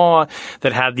Ukrainian law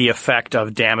that had the effect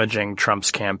of damaging Trump's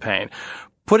campaign.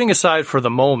 Putting aside for the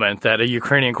moment that a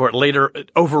Ukrainian court later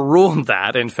overruled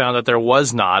that and found that there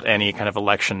was not any kind of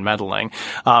election meddling,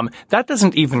 that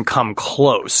doesn't even come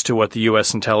close to what the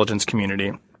U.S. intelligence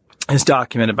community is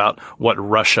documented about what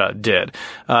Russia did.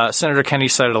 Senator Kennedy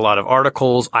cited a lot of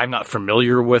articles. I'm not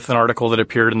familiar with an article that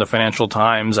appeared in the Financial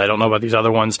Times. I don't know about these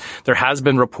other ones. There has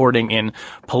been reporting in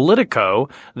Politico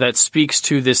that speaks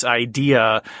to this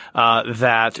idea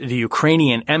that the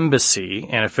Ukrainian embassy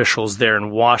and officials there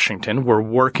in Washington were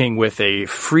working with a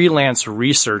freelance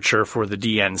researcher for the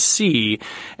DNC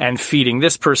and feeding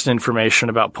this person information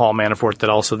about Paul Manafort that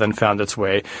also then found its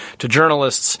way to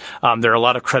journalists. There are a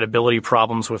lot of credibility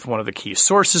problems with one of the key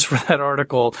sources for that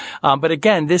article. But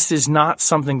again, this is not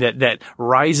something that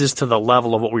rises to the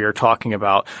level of what we are talking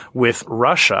about with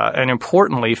Russia. And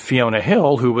importantly, Fiona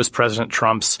Hill, who was President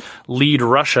Trump's lead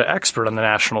Russia expert on the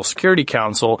National Security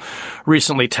Council,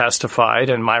 recently testified,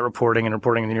 and my reporting and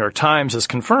reporting in the New York Times has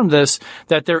confirmed this,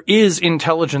 that there is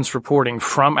intelligence reporting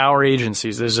from our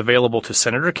agencies that is available to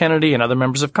Senator Kennedy and other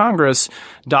members of Congress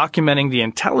documenting the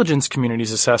intelligence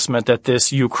community's assessment that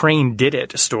this Ukraine did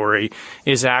it story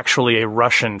is actually a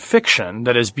Russian fiction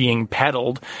that is being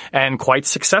peddled and quite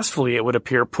successfully, it would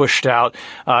appear, pushed out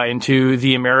into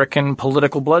the American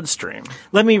political bloodstream.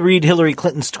 Let me read Hillary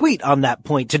Clinton's tweet on that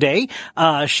point today.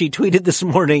 She tweeted this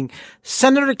morning,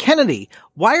 Senator Kennedy,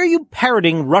 why are you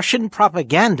parroting Russian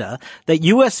propaganda that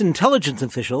U.S. intelligence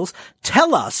officials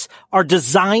tell us are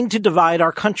designed to divide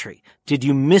our country? Did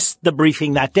you miss the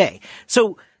briefing that day?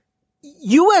 So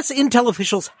U.S. intel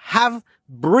officials have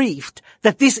briefed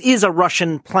that this is a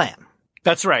Russian plan.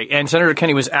 That's right. And Senator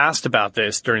Kennedy was asked about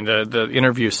this during the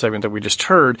interview segment that we just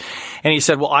heard. And he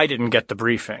said, well, I didn't get the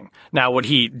briefing. Now, what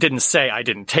he didn't say, I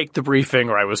didn't take the briefing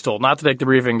or I was told not to take the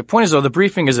briefing. The point is, though, the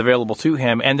briefing is available to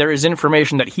him and there is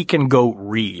information that he can go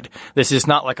read. This is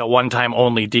not like a one-time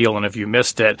only deal. And if you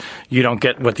missed it, you don't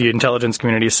get what the intelligence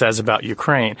community says about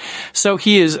Ukraine. So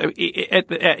he is,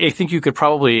 I think you could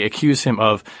probably accuse him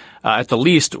of at the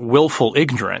least, willful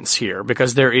ignorance here,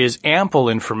 because there is ample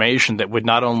information that would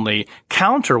not only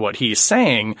counter what he's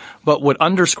saying, but would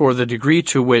underscore the degree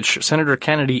to which Senator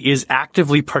Kennedy is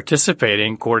actively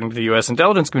participating, according to the U.S.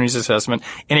 intelligence community's assessment,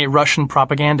 in a Russian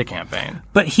propaganda campaign.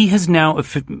 But he has now,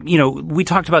 we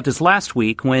talked about this last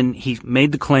week when he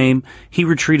made the claim, he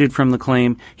retreated from the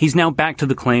claim, he's now back to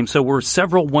the claim, so we're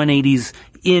several 180s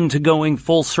into going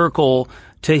full circle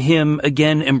to him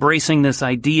again embracing this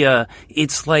idea.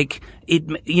 It's like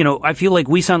I feel like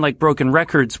we sound like broken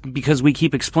records because we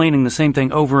keep explaining the same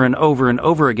thing over and over and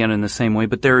over again in the same way,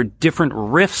 but there are different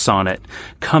riffs on it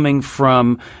coming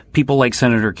from people like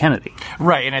Senator Kennedy.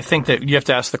 Right. And I think that you have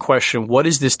to ask the question, what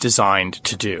is this designed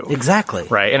to do? Exactly.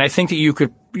 Right. And I think that you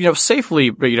could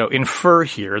safely, infer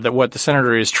here that what the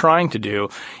senator is trying to do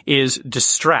is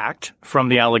distract from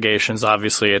the allegations,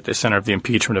 obviously, at the center of the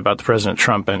impeachment about the President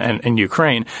Trump and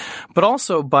Ukraine, but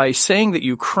also by saying that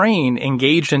Ukraine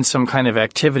engaged in some kind of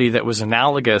activity that was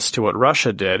analogous to what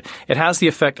Russia did, it has the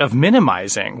effect of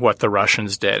minimizing what the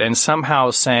Russians did and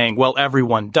somehow saying, well,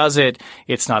 everyone does it,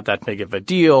 it's not that big of a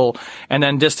deal, and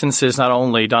then distances not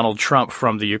only Donald Trump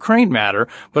from the Ukraine matter,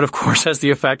 but of course has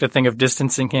the effect, I think, of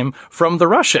distancing him from the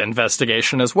Russia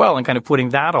investigation as well, and kind of putting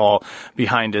that all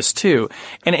behind us too.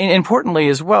 And importantly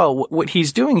as well, what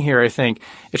he's doing here, I think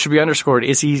it should be underscored,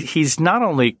 is he's not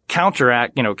only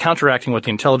counteracting what the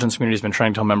intelligence community has been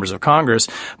trying to tell members of Congress,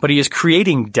 but he is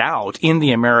creating doubt in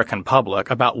the American public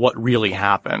about what really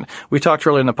happened. We talked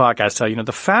earlier in the podcast how,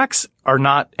 the facts are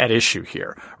not at issue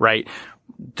here, right?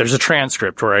 There's a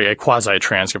transcript or a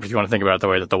quasi-transcript, if you want to think about it the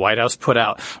way that the White House put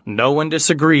out. No one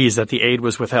disagrees that the aid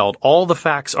was withheld. All the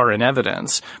facts are in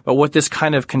evidence. But what this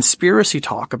kind of conspiracy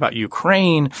talk about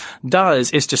Ukraine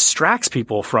does is distracts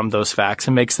people from those facts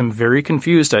and makes them very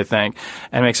confused, I think,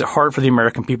 and makes it hard for the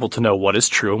American people to know what is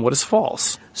true and what is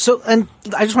false. So, and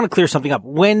I just want to clear something up.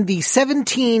 When the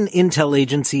 17 intel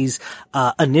agencies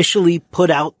initially put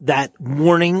out that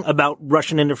warning about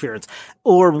Russian interference,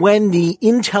 or when the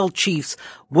intel chiefs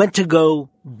went to go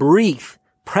brief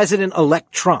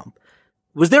President-elect Trump,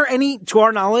 was there any, to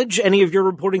our knowledge, any of your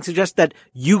reporting suggest that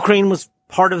Ukraine was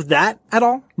part of that at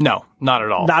all? No, not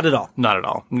at all. Not at all. Not at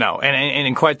all. No.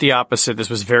 And quite the opposite. This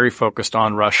was very focused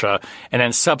on Russia. And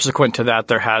then subsequent to that,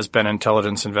 there has been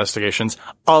intelligence investigations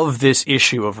of this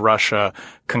issue of Russia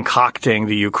concocting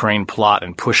the Ukraine plot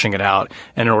and pushing it out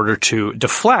in order to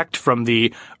deflect from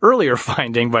the earlier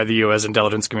finding by the U.S.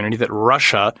 intelligence community that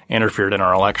Russia interfered in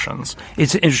our elections.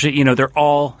 It's interesting. They're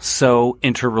all so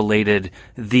interrelated.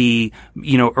 The,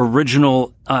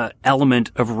 original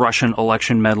element of Russian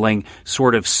election meddling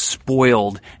sort of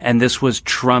spoiled. And this was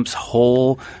Trump's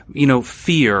whole,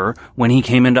 fear when he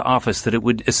came into office, that it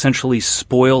would essentially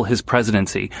spoil his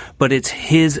presidency. But it's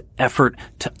his effort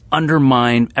to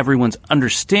undermine everyone's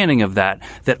understanding of that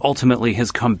ultimately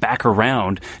has come back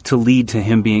around to lead to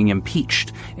him being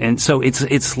impeached. And so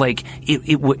it's like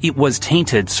it was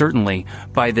tainted certainly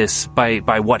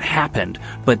by what happened,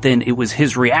 but then it was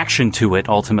his reaction to it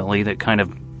ultimately that kind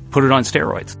of put it on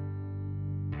steroids.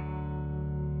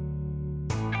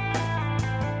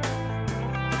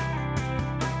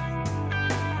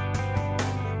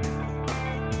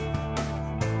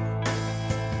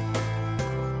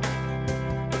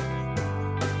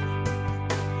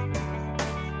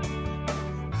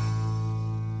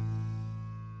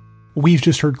 We've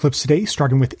just heard clips today,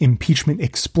 starting with Impeachment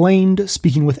Explained,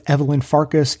 speaking with Evelyn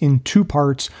Farkas in two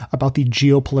parts about the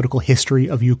geopolitical history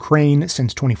of Ukraine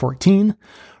since 2014.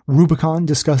 Rubicon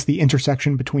discussed the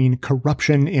intersection between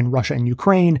corruption in Russia and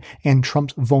Ukraine and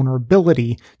Trump's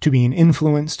vulnerability to being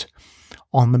influenced.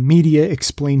 On the Media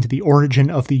explained the origin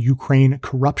of the Ukraine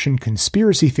corruption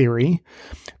conspiracy theory.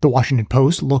 The Washington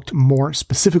Post looked more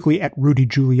specifically at Rudy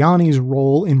Giuliani's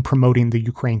role in promoting the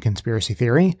Ukraine conspiracy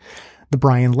theory. The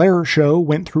Brian Lehrer Show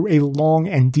went through a long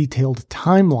and detailed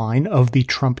timeline of the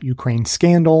Trump-Ukraine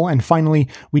scandal. And finally,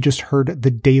 we just heard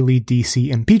the Daily DC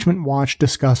Impeachment Watch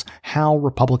discuss how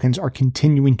Republicans are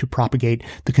continuing to propagate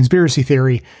the conspiracy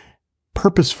theory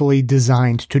purposefully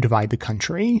designed to divide the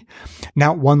country.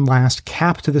 Now, one last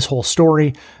cap to this whole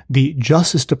story. The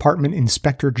Justice Department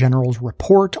Inspector General's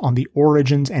report on the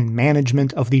origins and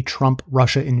management of the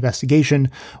Trump-Russia investigation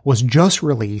was just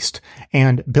released,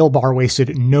 and Bill Barr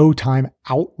wasted no time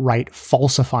outright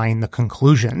falsifying the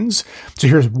conclusions. So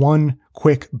here's one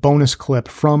quick bonus clip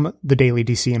from the Daily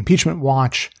DC Impeachment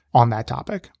Watch on that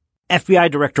topic.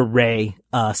 FBI Director Wray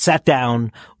sat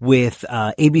down with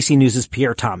ABC News'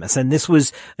 Pierre Thomas, and this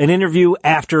was an interview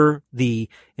after the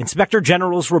Inspector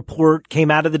General's report came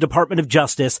out of the Department of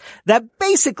Justice that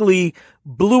basically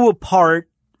blew apart,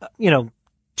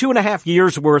 2.5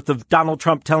 years worth of Donald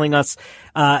Trump telling us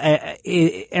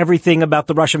everything about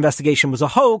the Russia investigation was a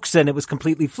hoax and it was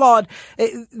completely flawed.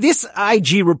 This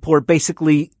IG report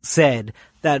basically said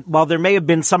that while there may have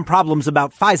been some problems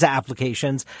about FISA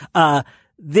applications,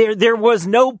 there was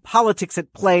no politics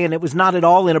at play, and it was not at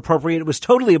all inappropriate. It was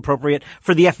totally appropriate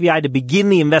for the FBI to begin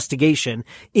the investigation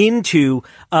into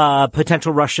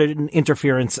potential Russian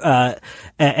interference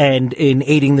and in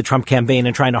aiding the Trump campaign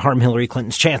and trying to harm Hillary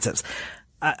Clinton's chances.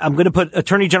 I'm going to put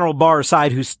Attorney General Barr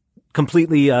aside, who's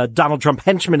completely Donald Trump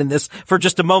henchman in this for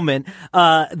just a moment.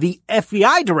 The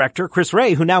FBI director, Chris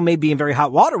Wray, who now may be in very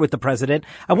hot water with the president,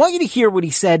 I want you to hear what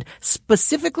he said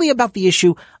specifically about the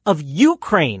issue of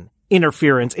Ukraine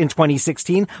interference in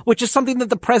 2016, which is something that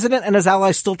the president and his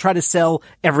allies still try to sell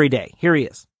every day. Here he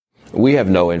is. We have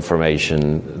no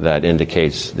information that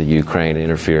indicates that Ukraine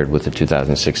interfered with the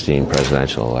 2016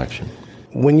 presidential election.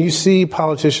 When you see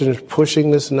politicians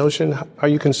pushing this notion, are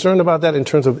you concerned about that in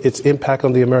terms of its impact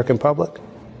on the American public?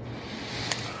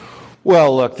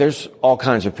 Well, look, there's all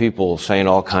kinds of people saying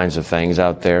all kinds of things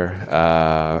out there.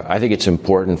 I think it's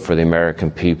important for the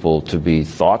American people to be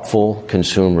thoughtful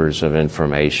consumers of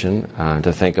information,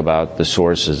 to think about the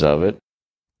sources of it.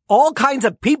 All kinds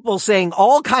of people saying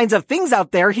all kinds of things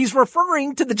out there. He's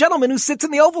referring to the gentleman who sits in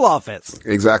the Oval Office.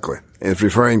 Exactly. And it's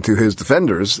referring to his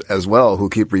defenders as well, who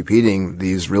keep repeating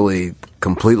these really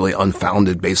completely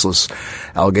unfounded, baseless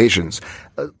allegations.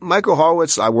 Michael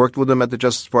Horowitz, I worked with him at the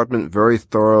Justice Department, very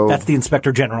thorough. That's the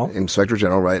Inspector General. Inspector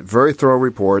General, right. Very thorough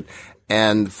report.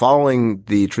 And following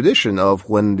the tradition of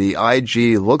when the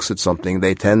IG looks at something,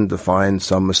 they tend to find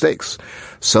some mistakes.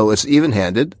 So it's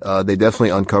even-handed. They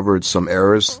definitely uncovered some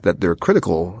errors that they're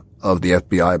critical of the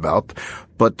FBI about.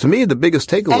 But to me, the biggest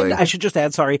takeaway. And I should just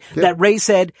add, that Wray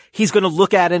said he's going to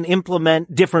look at and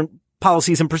implement different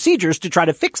policies and procedures to try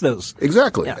to fix those.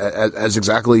 Exactly. Yeah. As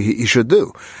exactly he should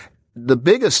do. The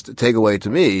biggest takeaway to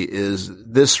me is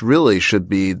this really should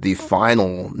be the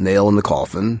final nail in the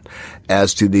coffin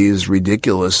as to these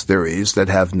ridiculous theories that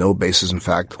have no basis in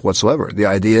fact whatsoever. The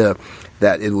idea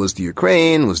that it was the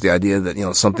Ukraine, was the idea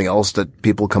that, something else that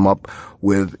people come up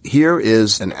with. Here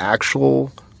is an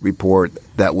actual report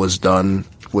that was done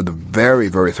with a very,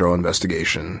 very thorough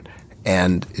investigation,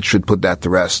 and it should put that to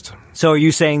rest. So are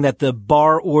you saying that the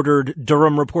Barr-ordered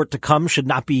Durham report to come should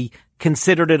not be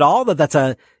considered at all, that that's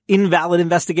a invalid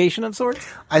investigation of sorts?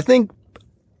 I think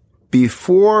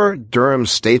before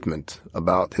Durham's statement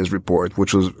about his report,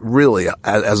 which was really,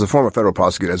 as a former federal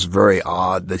prosecutor, it's very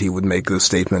odd that he would make this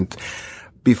statement.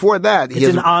 Before that, it's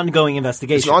an ongoing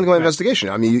investigation. It's an ongoing investigation.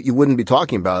 I mean, you wouldn't be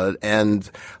talking about it. And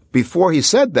before he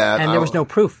said that, and there was no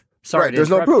proof. Sorry, right, there's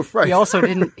no proof. Right. He also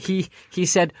didn't. He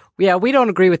said, "Yeah, we don't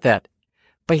agree with that,"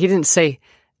 but he didn't say,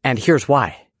 "And here's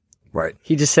why." Right.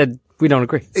 He just said, "We don't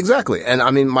agree." Exactly. And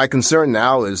I mean, my concern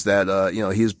now is that,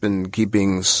 he's been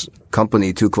keeping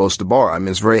company too close to Barr. I mean,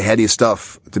 it's very heady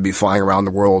stuff to be flying around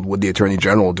the world with the Attorney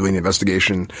General doing the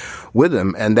investigation with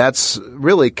him. And that's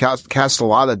really cast a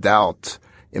lot of doubt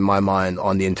in my mind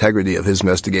on the integrity of his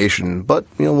investigation. But,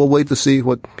 we'll wait to see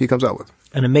what he comes out with.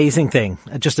 An amazing thing.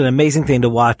 Just an amazing thing to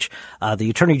watch. The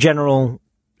Attorney General,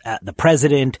 the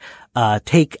President,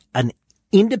 take an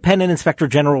independent Inspector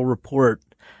General report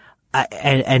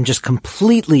and just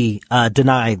completely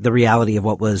deny the reality of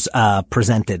what was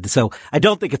presented. So I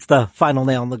don't think it's the final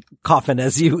nail in the coffin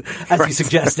as you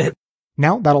suggested.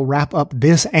 Now, that'll wrap up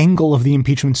this angle of the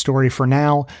impeachment story for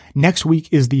now. Next week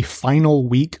is the final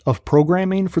week of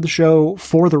programming for the show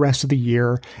for the rest of the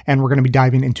year, and we're going to be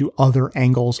diving into other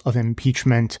angles of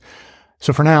impeachment.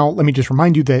 So for now, let me just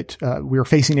remind you that we are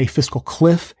facing a fiscal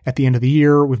cliff at the end of the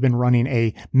year. We've been running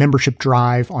a membership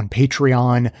drive on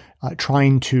Patreon,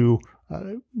 trying to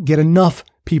get enough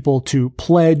people to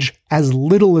pledge as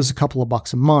little as a couple of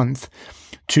bucks a month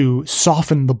to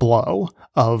soften the blow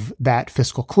of that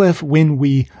fiscal cliff when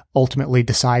we ultimately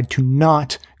decide to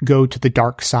not go to the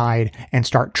dark side and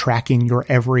start tracking your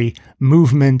every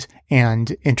movement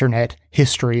and internet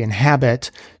history and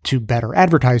habit to better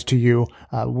advertise to you.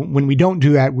 When we don't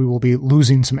do that, we will be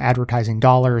losing some advertising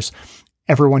dollars.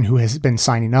 Everyone who has been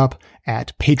signing up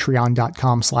at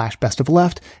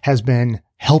patreon.com/bestofleft has been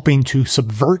helping to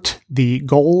subvert the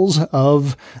goals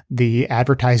of the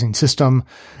advertising system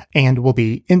and will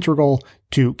be integral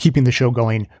to keeping the show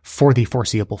going for the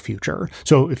foreseeable future.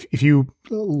 So if you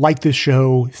like this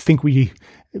show, think we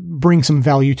bring some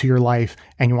value to your life,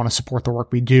 and you want to support the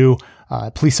work we do,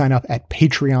 please sign up at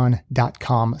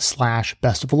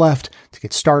patreon.com/bestofleft to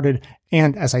get started.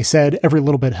 And as I said, every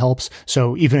little bit helps.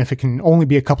 So even if it can only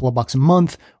be a couple of bucks a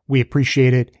month, we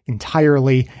appreciate it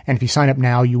entirely. And if you sign up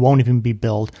now, you won't even be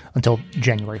billed until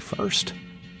January 1st.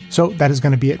 So that is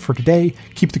going to be it for today.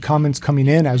 Keep the comments coming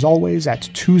in, as always, at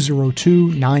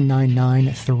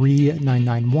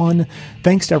 202-999-3991.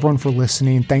 Thanks to everyone for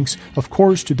listening. Thanks, of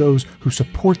course, to those who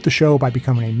support the show by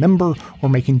becoming a member or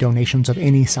making donations of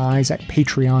any size at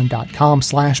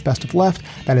patreon.com/bestofleft.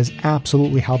 That is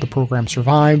absolutely how the program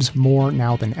survives, more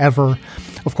now than ever.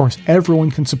 Of course,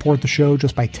 everyone can support the show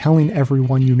just by telling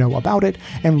everyone you know about it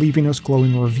and leaving us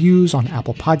glowing reviews on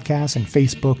Apple Podcasts and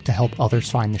Facebook to help others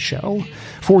find the show.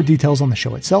 For more details on the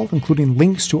show itself, including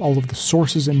links to all of the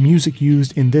sources and music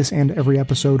used in this and every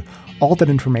episode. All that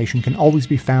information can always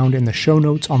be found in the show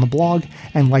notes on the blog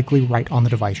and likely right on the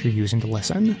device you're using to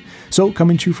listen. So,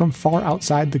 coming to you from far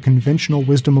outside the conventional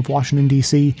wisdom of Washington,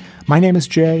 D.C., my name is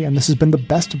Jay, and this has been the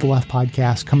Best of the Left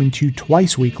podcast, coming to you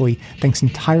twice weekly, thanks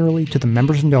entirely to the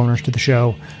members and donors to the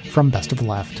show from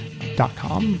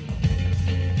bestoftheleft.com.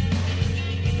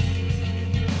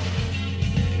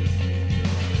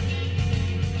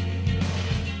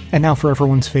 And now for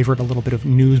everyone's favorite, a little bit of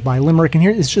news by Limerick. And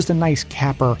here is just a nice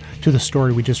capper to the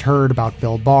story we just heard about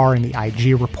Bill Barr and the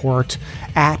IG report.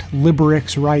 At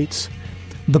Limericks writes,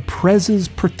 "The Prez's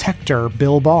protector,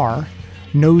 Bill Barr,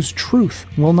 knows truth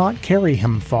will not carry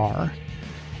him far,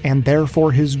 and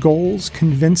therefore his goals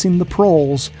convincing the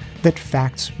proles that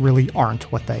facts really aren't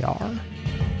what they are."